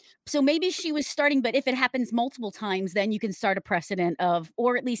 So maybe she was starting, but if it happens multiple times, then you can start a precedent of,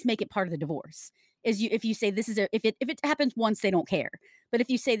 or at least make it part of the divorce. If you say this is if it happens once, they don't care. But if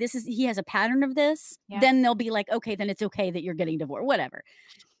you say he has a pattern of this, then they'll be like, okay, then it's okay that you're getting divorced, whatever.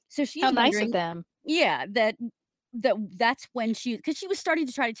 So she's nice of them. Yeah, that's when because she was starting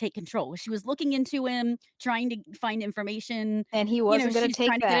to try to take control. She was looking into him, trying to find information, and he wasn't going to take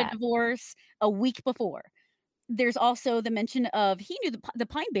trying to get a divorce a week before. There's also the mention of he knew the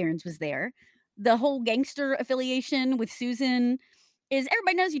Pine Barrens was there. The whole gangster affiliation with Susan is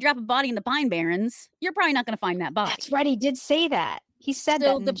everybody knows you drop a body in the Pine Barrens, you're probably not going to find that body. That's right. He did say that. He said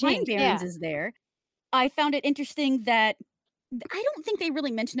that. The Pine Barrens is there. I found it interesting that I don't think they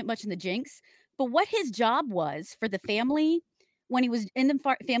really mentioned it much in the Jinx. But what his job was for the family when he was in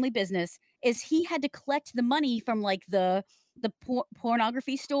the family business is he had to collect the money from like the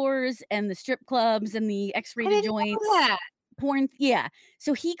pornography stores and the strip clubs and the X-rated joints. Porn, yeah.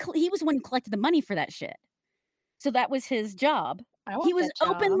 So he was the one who collected the money for that shit. So that was his job. He was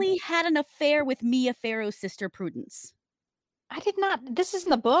openly had an affair with Mia Farrow's sister Prudence. I did not. This is in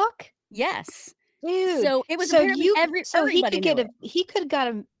the book? Yes. Dude, so it was he could have got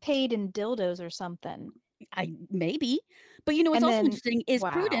him paid in dildos or something. Maybe, but what's also interesting is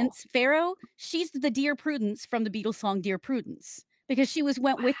Prudence Farrow. She's the Dear Prudence from the Beatles song "Dear Prudence" because she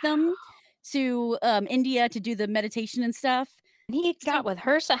went with them to India to do the meditation and stuff. And he got with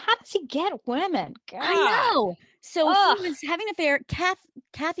her. So how does he get women? God. I know. So he was having an affair.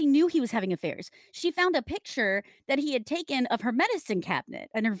 Kathy knew he was having affairs. She found a picture that he had taken of her medicine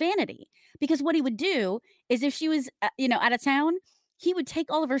cabinet and her vanity. Because what he would do is if she was, out of town, he would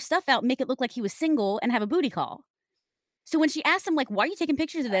take all of her stuff out and make it look like he was single and have a booty call. So when she asked him, like, why are you taking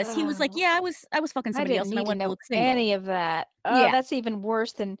pictures of this? He was like, yeah, I was fucking somebody else and I wanted to look single. Any of that. Oh, yeah. That's even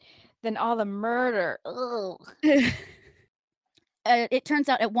worse than all the murder. It turns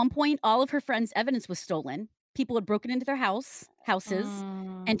out at one point, all of her friends' evidence was stolen. People had broken into their houses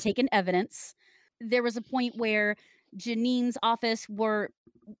and taken evidence. There was a point where Janine's office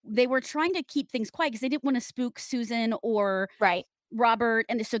they were trying to keep things quiet because they didn't want to spook Susan or Robert.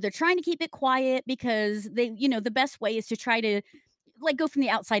 And so they're trying to keep it quiet because the best way is to try to like go from the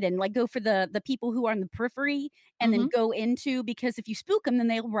outside in, like go for the people who are on the periphery and then Mhm. go into, because if you spook them, then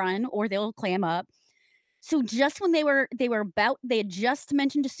they'll run or they'll clam up. So just when they had just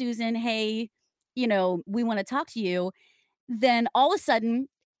mentioned to Susan, "Hey, we wanna talk to you," then all of a sudden,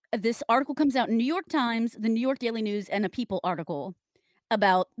 this article comes out in New York Times, the New York Daily News, and a People article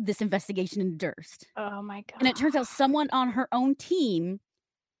about this investigation into Durst. Oh my And god. it turns out someone on her own team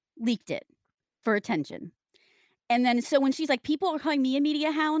leaked it for attention. And then so when she's like, "People are calling me a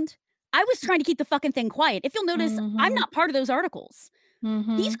media hound," I was trying to keep the fucking thing quiet. If you'll notice, I'm Mhm. not part of those articles.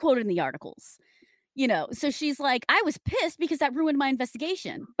 He's Mhm. quoted in the articles, so she's like, "I was pissed because that ruined my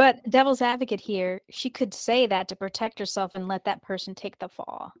investigation." But devil's advocate here, she could say that to protect herself and let that person take the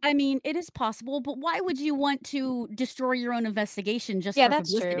fall. I mean, it is possible, but why would you want to destroy your own investigation just Yeah, for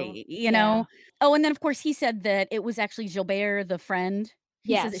that's true. publicity, Yeah. Oh, and then, of course, he said that it was actually Gilbert, the friend.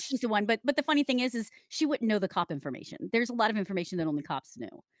 He says that Yes. she's the one, but the funny thing is she wouldn't know the cop information. There's a lot of information that only cops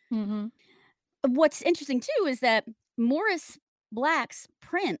knew. Mhm. What's interesting too is that Morris Black's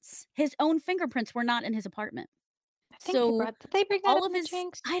prints, his own fingerprints were not in his apartment. I think So did they bring that all up of in the his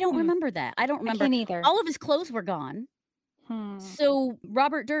Jinx? I don't remember that. I don't I remember. can't either. All of his clothes were gone. Hmm. So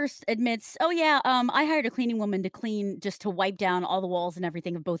Robert Durst admits, "Oh yeah, I hired a cleaning woman to clean just to wipe down all the walls and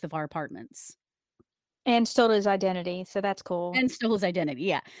everything of both of our apartments." And stole his identity, so that's cool. And stole his identity,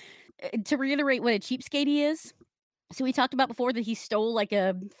 yeah. To reiterate what a cheapskate he is, so we talked about before that he stole like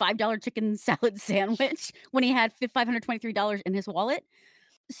a $5 chicken salad sandwich when he had $523 in his wallet.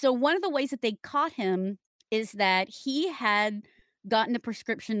 So one of the ways that they caught him is that he had gotten a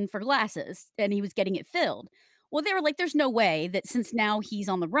prescription for glasses and he was getting it filled. Well, they were like, "There's no way that since now he's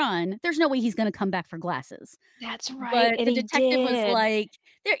on the run, there's no way he's gonna come back for glasses." That's right, But and the he detective was did. like,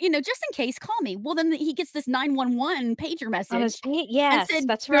 "There, just in case, call me." Well, then he gets this 911 pager On his message feet? and Yes, said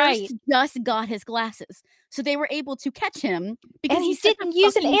that's right. Durst just got his glasses. So they were able to catch him And because he he's such a didn't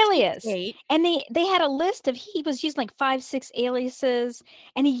use an fucking alias. cheapskate. And they had a list of he was using, like, 5, 6 aliases,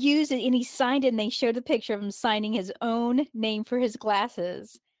 and he used it, and he signed it, and they showed a picture of him signing his own name for his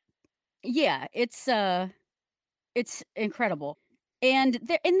glasses. Yeah, it's incredible. And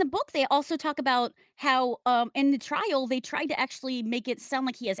there in the book, they also talk about how, in the trial, they tried to actually make it sound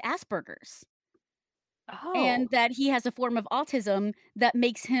like he has Asperger's, and Oh, that he has a form of autism that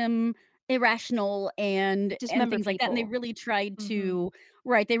makes him irrational and dismember things like that, and they people. really tried Mhm. to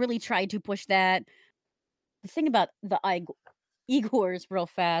right, they really tried to push that. The thing about the Igors real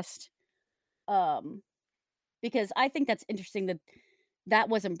fast, um, because I think that's interesting that that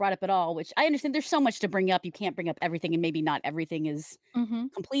wasn't brought up at all, which I understand there's so much to bring up, you can't bring up everything, and maybe not everything is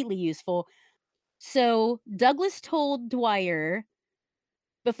Mhm. completely useful. So Douglas told Dwyer,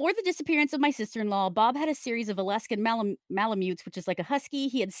 "Before the disappearance of my sister-in-law, Bob had a series of Alaskan Malamutes, which is like a husky.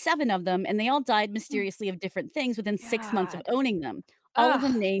 He had 7 of them, and they all died Mm, mysteriously of different things within 6 months of God. owning them. All of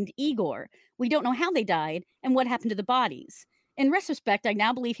them Ugh. named Igor. We don't know how they died and what happened to the bodies. In retrospect, I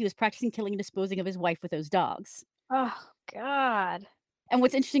now believe he was practicing killing and disposing of his wife with those dogs." Oh, God. And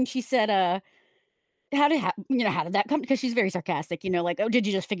what's interesting, she said, how did that come?" Because she's very sarcastic, like, "Oh, did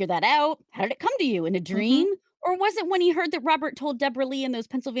you just figure that out? How did it come to you? In a Mhm. dream? Or was it when he heard that Robert told Deborah Lee in those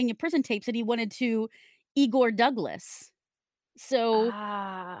Pennsylvania prison tapes that he wanted to Igor Douglas?" So,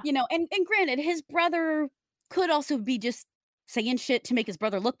 Ah. and granted, his brother could also be just saying shit to make his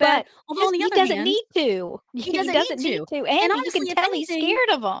brother look bad. But Although his on the he other doesn't hand, need to. he He doesn't need doesn't need to. to, And and you can honestly, if tell he's anything scared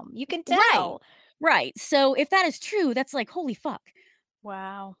of him. You can right, tell. right. So if that is true, that's like, holy fuck.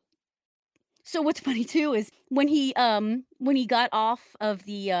 Wow. So what's funny too is when he got off of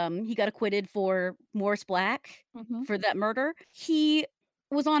he got acquitted for Morris Black Mhm. for that murder, he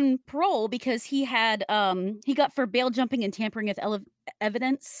was on parole because he got for bail jumping and tampering with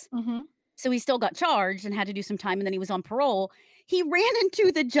evidence. Mhm. So he still got charged and had to do some time, and then he was on parole. He ran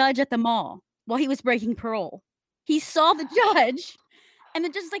into the judge at the mall while he was breaking parole. He saw the judge, and the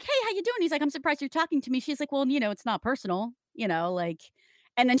judge is like, "Hey, how you doing?" He's like, "I'm surprised you're talking to me." She's like, "Well, it's not personal, like."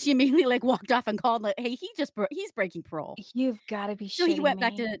 And then she immediately like walked off and called like, "Hey, he's breaking parole." You've gotta be So he shitting went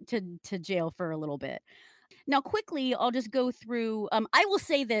back me. to jail for a little bit. Now, quickly, I'll just go through. I will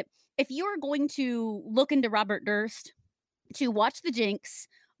say that if you're going to look into Robert Durst, to watch The Jinx,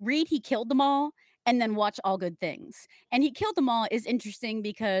 read He Killed Them All, and then watch All Good Things. And He Killed Them All is interesting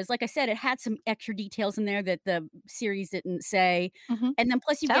because, like I said, it had some extra details in there that the series didn't say. Mhm. And then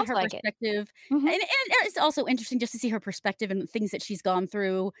plus you get Sounds her like it. perspective. Mhm. And it's also interesting just to see her perspective and the things that she's gone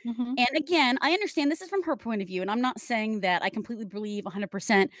through. Mhm. And again, I understand this is from her point of view, and I'm not saying that I completely believe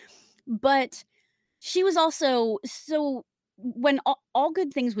 100%, but she was also so when All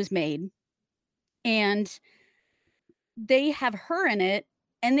Good Things was made, and they have her in it,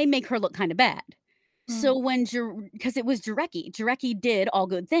 and they make her look kinda bad. So when because it was Jarecki did All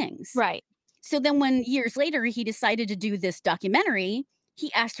Good Things. Right. So then when years later he decided to do this documentary,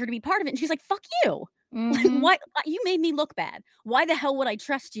 he asked her to be part of it, and she's like, "Fuck you. Like, Mhm. why you made me look bad. Why the hell would I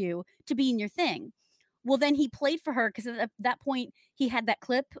trust you to be in your thing?" Well, then he played for her because at that point, he had that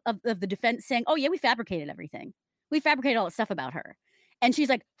clip of the defense saying, "Oh, yeah, we fabricated everything. We fabricated all that stuff about her." And she's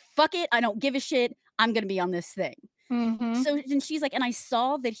like, "Fuck it. I don't give a shit. I'm gonna be on this thing." Mhm. So and she's like, and I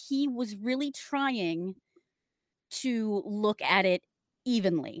saw that he was really trying to look at it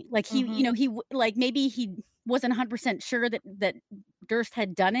evenly. Like he, Mhm. like maybe he wasn't 100% sure that Durst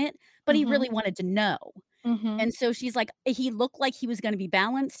had done it, but he Mhm. really wanted to know. Mhm. And so she's like, he looked like he was gonna be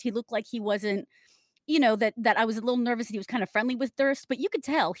balanced. He looked like he wasn't, that I was a little nervous that he was kind of friendly with Durst, but you could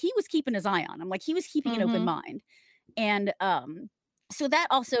tell he was keeping his eye on him. Like he was keeping an open Mhm. mind. And so that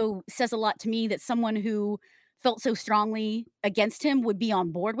also says a lot to me that someone who felt so strongly against him would be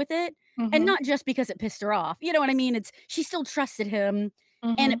on board with it. And Mhm. not just because it pissed her off. You know what I mean? It's she still trusted him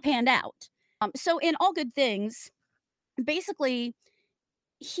and Mhm. it panned out. So in All Good Things, basically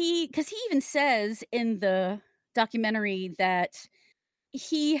because he even says in the documentary that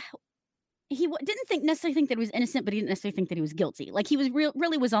he didn't necessarily think that he was innocent, but he didn't necessarily think that he was guilty. Like he was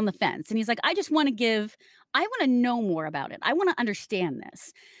really was on the fence, and he's like, I want to know more about it. I want to understand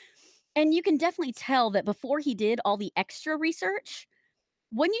this. And you can definitely tell that before he did all the extra research,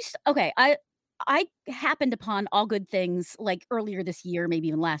 okay, I happened upon All Good Things like earlier this year, maybe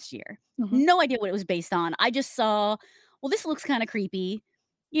even last year. Mhm. No idea what it was based on. I just saw, well, this looks kind of creepy.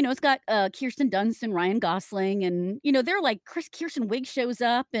 It's got Kirsten Dunst and Ryan Gosling, and they're like Kirsten Wig shows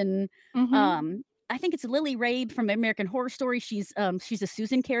up, and Mhm. I think it's Lily Rabe from American Horror Story. She's a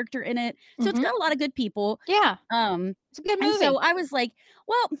Susan character in it, so it's Mhm. got a lot of good people. Yeah, Um, it's a good and so movie. I was like,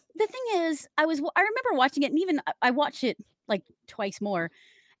 well, the thing is, I remember watching it, and even I watched it like twice more.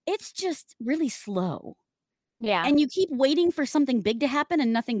 It's just really slow, Yeah. and you keep waiting for something big to happen,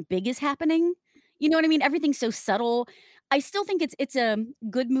 and nothing big is happening. You know what I mean? Everything's so subtle. I still think it's a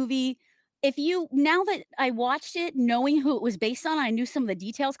good movie. If you now that I watched it, knowing who it was based on, I knew some of the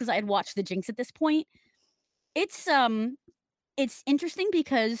details because I had watched The Jinx at this point. It's, it's interesting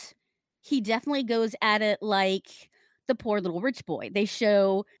because he definitely goes at it like the poor little rich boy. They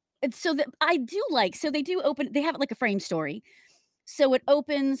show it's so that I do like so they do open they have it like a frame story. So it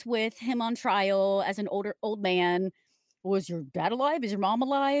opens with him on trial as an old man. Was your dad alive? Is your mom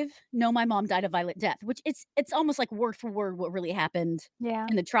alive? No, my mom died a violent death, which it's almost like word for word what really happened Yeah.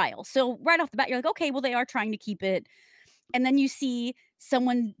 in the trial. So right off the bat, you're like, okay, well, they are trying to keep it. And then you see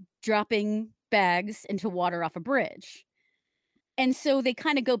someone dropping bags into water off a bridge. And so they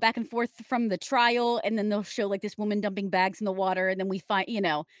kind of go back and forth from the trial, and then they'll show like this woman dumping bags in the water, and then we find,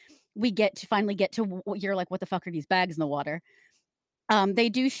 we finally get to what you're like, what the fuck are these bags in the water? They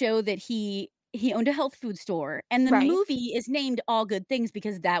do show that he owned a health food store, and the Right. movie is named All Good Things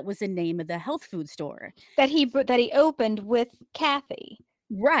because that was the name of the health food store. That he opened with Kathy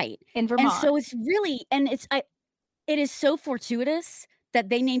Right. in And Vermont. so it's really and it is so fortuitous that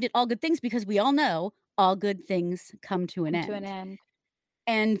they named it All Good Things because we all know all good things come to an Come to an end. end.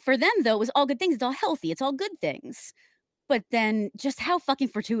 And for them, though, it was all good things. It's all healthy. It's all good things. But then just how fucking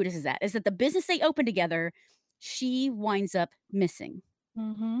fortuitous is that? Is that the business they opened together, she winds up missing.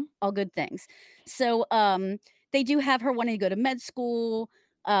 Mhm. All good things. So, they do have her wanting to go to med school.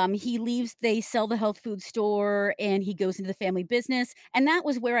 He leaves, they sell the health food store, and he goes into the family business. And that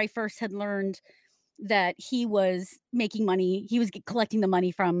was where I first had learned that he was making money. He was collecting the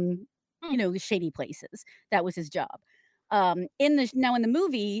money from, Mm. the shady places. That was his job. In the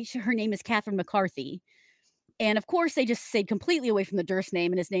movie, her name is Catherine McCarthy. And of course, they just stayed completely away from the Durst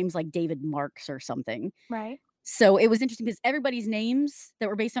name, and his name's like David Marks or something. Right. So, it was interesting because everybody's names that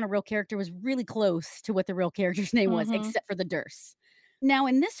were based on a real character was really close to what the real character's name was, Mhm. except for the Durst. Now,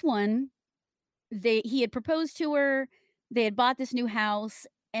 in this one, he had proposed to her, they had bought this new house,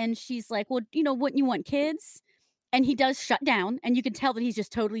 and she's like, "Well, wouldn't you want kids?" And he does shut down, and you can tell that he's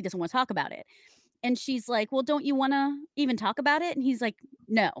just totally doesn't wanna talk about it. And she's like, "Well, don't you wanna even talk about it?" And he's like,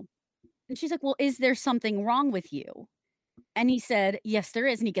 "No." And she's like, "Well, is there something wrong with you?" And he said, "Yes, there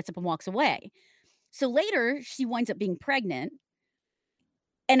is," and he gets up and walks away. So later, she winds up being pregnant,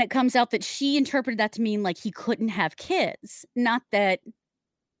 and it comes out that she interpreted that to mean, like, he couldn't have kids, not that,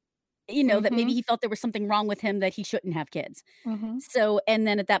 that maybe Mhm. he felt there was something wrong with him that he shouldn't have kids. Mhm. So and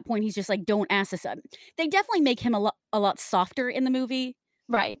then at that point, he's just like, "Don't ask this." They definitely make him a lot softer in the movie.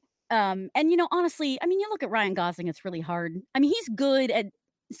 Right. And, honestly, I mean, you look at Ryan Gosling, it's really hard. I mean, he's good at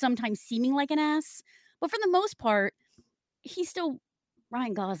sometimes seeming like an ass, but for the most part, he's still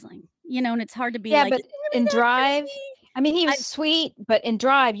Ryan Gosling, and it's hard to be Yeah, like, but "Is he really in that Drive crazy?" I mean, he was I sweet, but in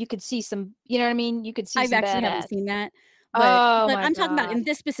Drive, you could see some, you know what I mean? You could see I've some actually haven't badass. seen that, Oh but my I'm talking about god. in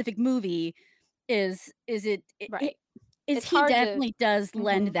this specific movie, is it Right. is It's he hard to definitely does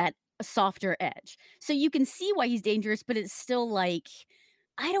lend mhm. that softer edge. So you can see why he's dangerous, but it's still like,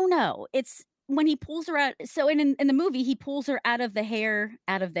 I don't know. It's when he pulls her out. So in the movie, he pulls her out of the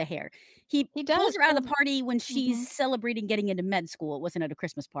hair. He He pulls does her out of pull the party when she's mhm, celebrating getting into med school. It wasn't at a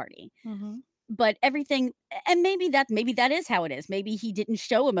Christmas party. mhm. But everything, and maybe that is how it is. Maybe he didn't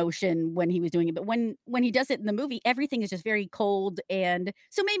show emotion when he was doing it, but when he does it in the movie, everything is just very cold, and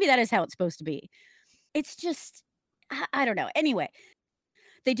so maybe that is how it's supposed to be. It's just I don't know. Anyway,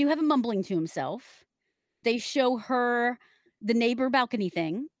 they do have him mumbling to himself. They show her the neighbor balcony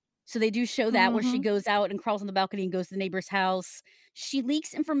thing. So they do show that where she Mhm. goes out and crawls on the balcony and goes to the neighbor's house. She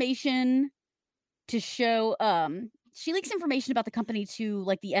leaks information to show she leaks information about the company to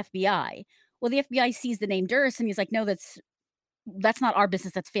like the FBI. Well, the FBI sees the name Durst and he's like, "No, that's not our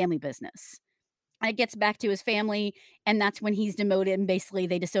business, that's family business." And it gets back to his family, and that's when he's demoted and basically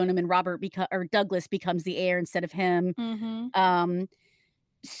they disown him and Douglas becomes the heir instead of him. Mhm. Um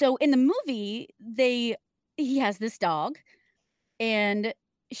so in the movie, he has this dog and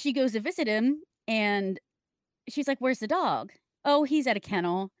she goes to visit him and she's like, "Where's the dog?" "Oh, he's at a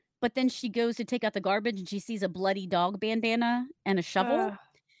kennel." But then she goes to take out the garbage and she sees a bloody dog bandana and a shovel. Ugh.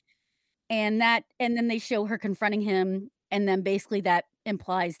 And then they show her confronting him, and then basically that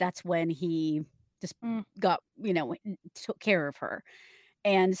implies that's when he just Mm, got, took care of her.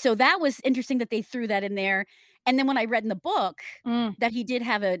 And so that was interesting that they threw that in there. And then when I read in the book mm. that he did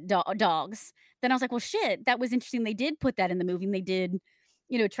have dogs, then I was like, "Well, shit, that was interesting." They did put that in the movie, and they did,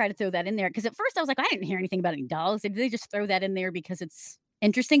 try to throw that in there. Because at first I was like, "I didn't hear anything about any dogs. Did they just throw that in there because it's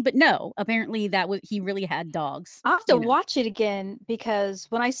interesting?" But no, apparently that was he really had dogs, I'll have to you know. watch it again because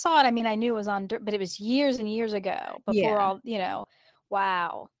when I saw it, I mean, I knew it was on Dir but it was years and years ago before Yeah. all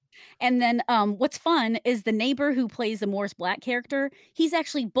wow. And then, what's fun is the neighbor who plays the Morris Black character, he's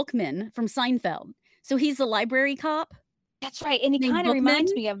actually Bookman from Seinfeld. So he's the library cop That's right, and he named kinda Bookman.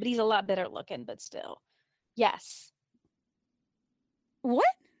 reminds me of but he's a lot better looking, but still. Yes. What?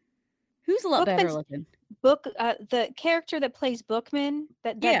 Who's a lot better Bookman's looking? the character that plays Bookman,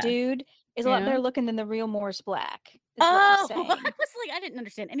 that Yeah, dude is a lot yeah. better looking than the real Morris Black, is what I'm Oh, I was saying. like, I didn't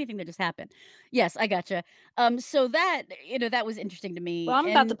understand anything that just happened. Yes, I gotcha. So that, that was interesting to Well, me, I'm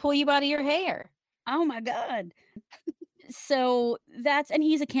about to and pull you out of your hair. oh my god. So that's and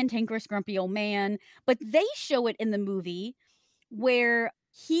he's a cantankerous, grumpy old man, but they show it in the movie where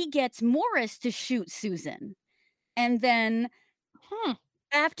he gets Morris to shoot Susan, and then Hmm,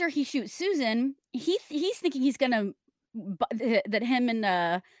 after he shoots Susan, he's thinking he's gonna that him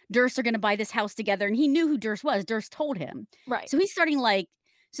and, Durst are gonna buy this house together, and he knew who Durst was, Durst told him. right. So he's starting, like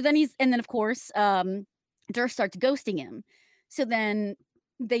so then he's and then, of course, Durst starts ghosting him. So then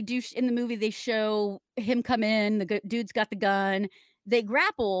they do in the movie, they show him come in, the dude's got the gun, they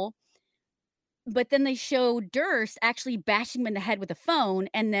grapple, but then they show Durst actually bashing him in the head with a phone,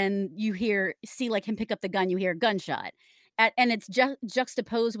 and then see, like, him pick up the gun, you hear a gunshot. And it's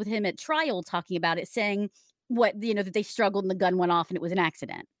juxtaposed with him at trial talking about it, saying that they struggled and the gun went off and it was an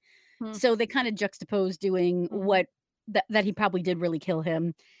accident. Hmm, So they kinda juxtaposed doing mhm. what that he probably did really kill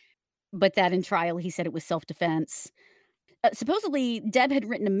him, but that in trial, he said it was self-defense. Supposedly, Deb had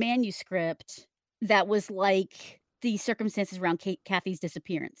written a manuscript that was like the circumstances around Kathy's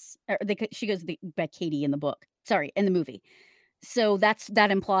disappearance. She goes by Katie in the book. Sorry, in the movie. So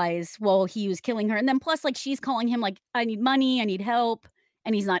that implies, well, he was killing her, and then plus, like, she's calling him like, "I need money, I need help,"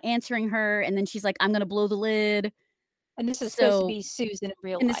 and he's not answering her, and then she's like, "I'm gonna blow the lid." And this is supposed to So be Susan in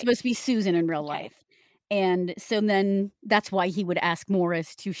real and it's supposed to be life. Susan in real Okay. life. And so then that's why he would ask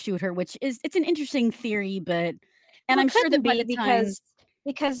Morris to shoot her, which is it's an interesting theory, but and Well, it I'm sure couldn't that by be the time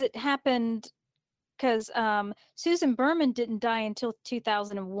because it happened 'cause, Susan Berman didn't die until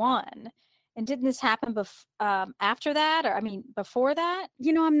 2001, and didn't this happen after that, or I mean, before that?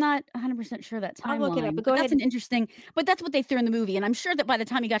 I'm not 100% sure that I'll look it up, timeline, but but go that's ahead. that's what they threw in the movie, and I'm sure that by the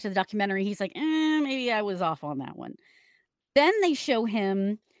time he got to the documentary, he's like, maybe I was off on that one." Then they show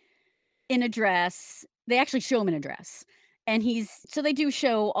him in a dress. They actually show him in a dress, and they do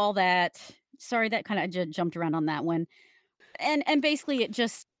show all that. Sorry, that kinda jumped around on that one. And basically it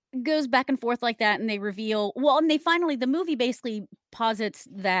just goes back and forth like that, and they reveal and they finally the movie basically posits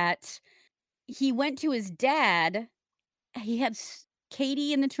that he went to his dad. He had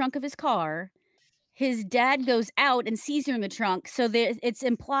Katie in the trunk of his car. His dad goes out and sees her in the trunk, so it's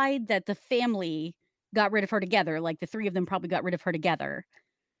implied that the family got rid of her together, like, the 3 of them probably got rid of her together,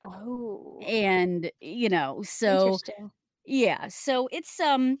 Oh, and, so interesting. yeah, so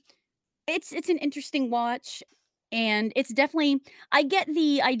it's an interesting watch. And it's definitely I get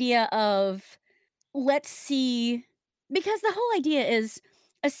the idea of let's see because the whole idea is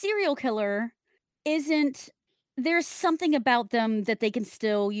a serial killer isn't there's something about them that they can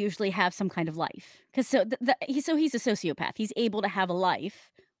still usually have some kind of life. 'Cause he's a sociopath. He's able to have a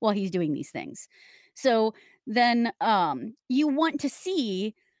life while he's doing these things. So then you want to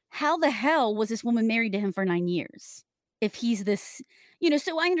see how the hell was this woman married to him for 9 years? If he's this,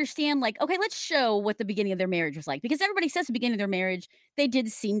 so I understand like, okay, let's show what the beginning of their marriage was like because everybody says the beginning of their marriage, they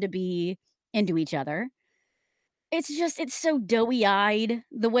did seem to be into each other. It's just it's so doughy-eyed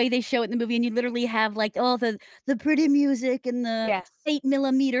the way they show it in the movie, and you literally have, like, all the pretty music and the Yes. 8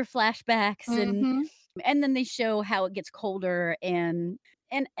 millimeter flashbacks, and Mhm. and then they show how it gets colder, and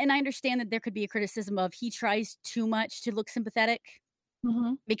I understand that there could be a criticism of he tries too much to look sympathetic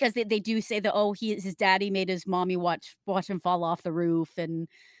Mhm. because they do say that, "Oh, his daddy made his mommy watch him fall off the roof," and,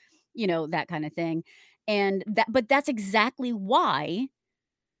 that kinda thing, and but that's exactly why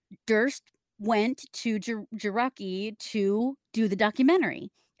Durst went to Jiraki to do the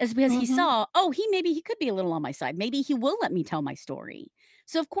documentary, is because he Mhm. saw, "Oh, maybe he could be a little on my side. Maybe he will let me tell my story."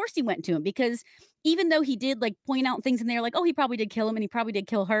 So, of course, he went to him because even though he did, like, point out things in there like, "Oh, he probably did kill him and he probably did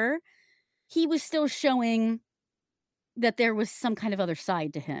kill her," he was still showing that there was some kind of other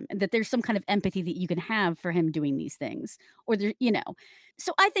side to him and that there's some kind of empathy that you can have for him doing these things or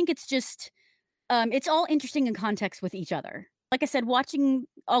So, I think it's all interesting in context with each other. Like I said, watching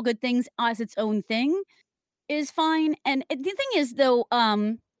All Good Things as its own thing is fine, and the thing is, though,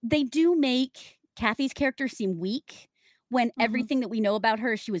 they do make Kathy's character seem weak when Mhm. everything that we know about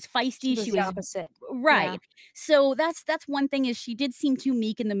her, she was She feisty, was she the was opposite. Yeah. right. So that's one thing is she did seem too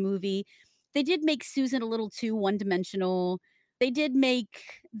meek in the movie. They did make Susan a little too one-dimensional. They did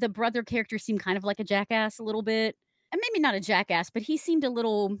make the brother character seem kind of like a jackass a little bit, and maybe not a jackass, but he seemed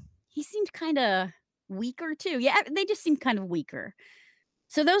kinda weaker too. Yeah, they just seemed kind of weaker.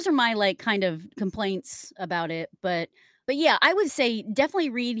 So those are my, like, kind of complaints about it, but yeah, I would say definitely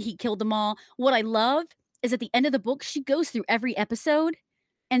read He Killed Them All. What I love is at the end of the book, she goes through every episode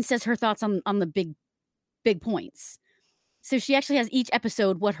and says her thoughts on the big points. So she actually has each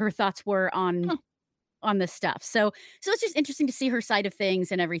episode what her thoughts were Hmm. on this stuff. So it's just interesting to see her side of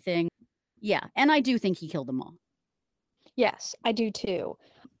things and everything. Yeah, and I do think he killed them all. Yes, I do too.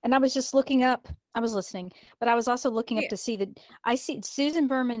 And I was just looking up I was listening, but I was also looking up Yeah. to see that I see Susan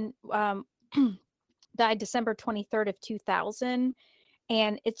Berman, died December 23rd of 2000,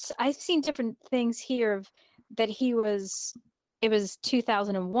 and I've seen different things here of that it was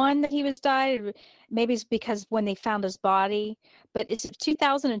 2001 that he was died. Maybe it's because when they found his body, but it's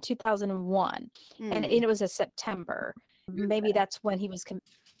 2000 and 2001, and Mm, it was a September. Maybe okay. that's when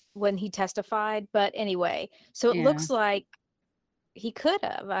when he testified, but anyway, so it Yeah. looks like he could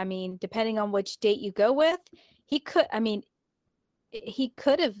have. I mean, depending on which date you go with, I mean, he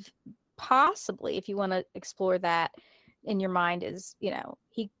could have possibly, if you want to explore that in your mind,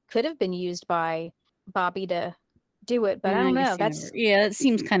 he could have been used by Bobby to do it, but I I don't guess know. you never That's yeah, it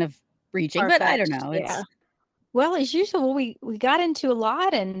seems kind of reaching, far but I don't fetched. know. Yeah. It's Well, as usual, we got into a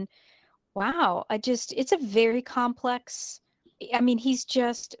lot, and wow, it's a very complex. I mean, he's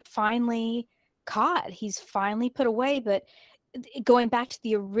just finally caught. He's finally put away, but going back to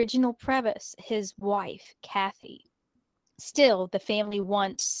the original premise, his wife, Kathy, still the family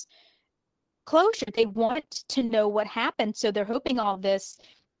wants closure. They want to know what happened. So they're hoping all this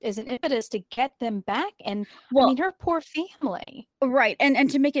is an impetus to get them back. And I well, mean, her poor family. right, and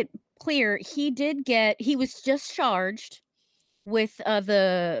to make it clear, he was just charged with,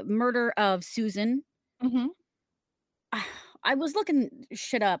 the murder of Susan. Hmm. I was looking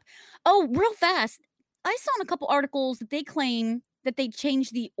shit up. Oh, real fast, I saw in a couple articles that they claim that they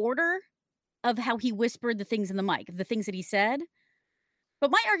changed the order of how he whispered the things in the mic, the things that he said.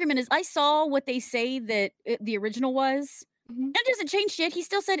 But my argument is I saw what they say that the original was, Hmm. and it doesn't change shit. He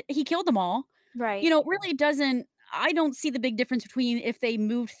still said he killed them all. Right. It really doesn't. I don't see the big difference between if they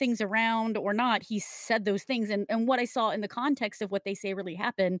moved things around or not. He said those things, and what I saw in the context of what they say really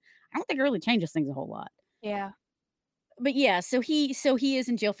happened, I don't think it really changes things a whole lot. Yeah. But yeah, so he is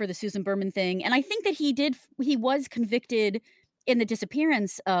in jail for the Susan Berman thing, and I think that he was convicted in the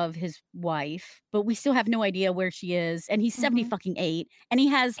disappearance of his wife, but we still have no idea where she is, and he's 70 Hmm. fucking 8, and he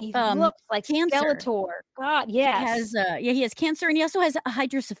has, He looks like cancer. Skeletor. God, He has, yes. yeah, he has cancer, and he also has a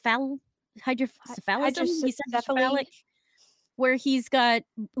hydrocephalism? He said Hydrocephaly. cephalic, where he's got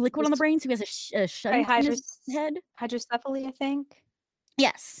liquid on the This brain, so he has a right, shunt in his head. hydrocephaly, I think.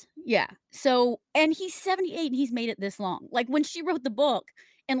 Yes, yeah. So and he's 78 and he's made it this long. Like, when she wrote the book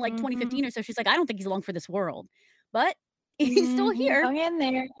in, like, Hmm. 2015 or so, she's like, "I don't think he's long for this world." But he's still Hmm. here. Hung in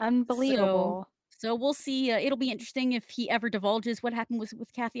there. So Unbelievable. So we'll see. It'll be interesting if he ever divulges what happened with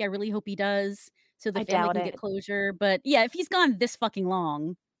Kathy. I really hope he does, so the I family doubt can get it. closure. But yeah, if he's gone this fucking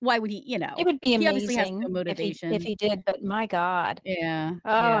long, why would he? It would be He obviously has amazing no if motivation. he did, but my God. Yeah,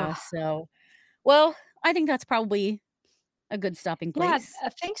 Oh, yeah. So, well, I think that's probably a good stopping yeah, place.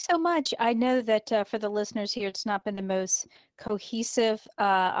 thanks so much. I know that, for the listeners here, it's not been the most cohesive.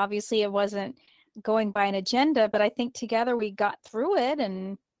 Obviously, it wasn't going by an agenda, but I think together we got through it,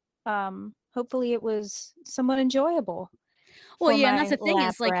 and, hopefully it was somewhat enjoyable Well, for yeah, and that's my the thing lab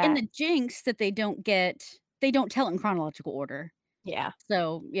is like in rat. the Jinx that they don't tell it in chronological order. Yeah.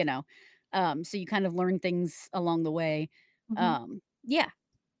 So, so you kind of learn things along the way. Mhm. Yeah.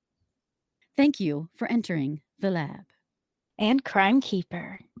 Thank you for entering the lab. And Crime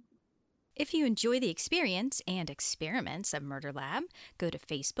Keeper. If you enjoy the experience and experiments of Murder Lab, go to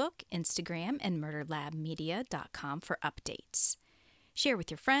Facebook, Instagram, and murderlabmedia.com for updates. Share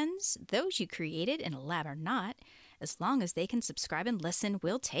with your friends, those you created in a lab or not. As long as they can subscribe and listen,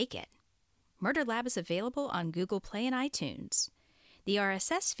 we'll take it. Murder Lab is available on Google Play and iTunes. The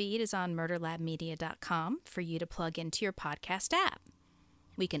RSS feed is on murderlabmedia.com for you to plug into your podcast app.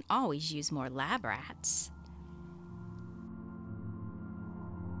 We can always use more lab rats.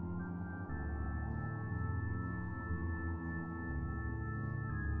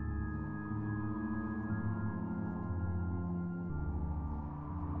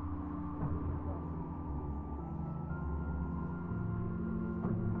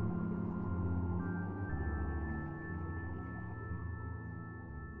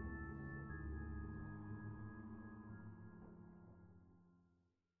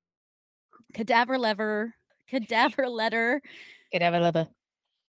 Cadaver lever, cadaver letter. Good have a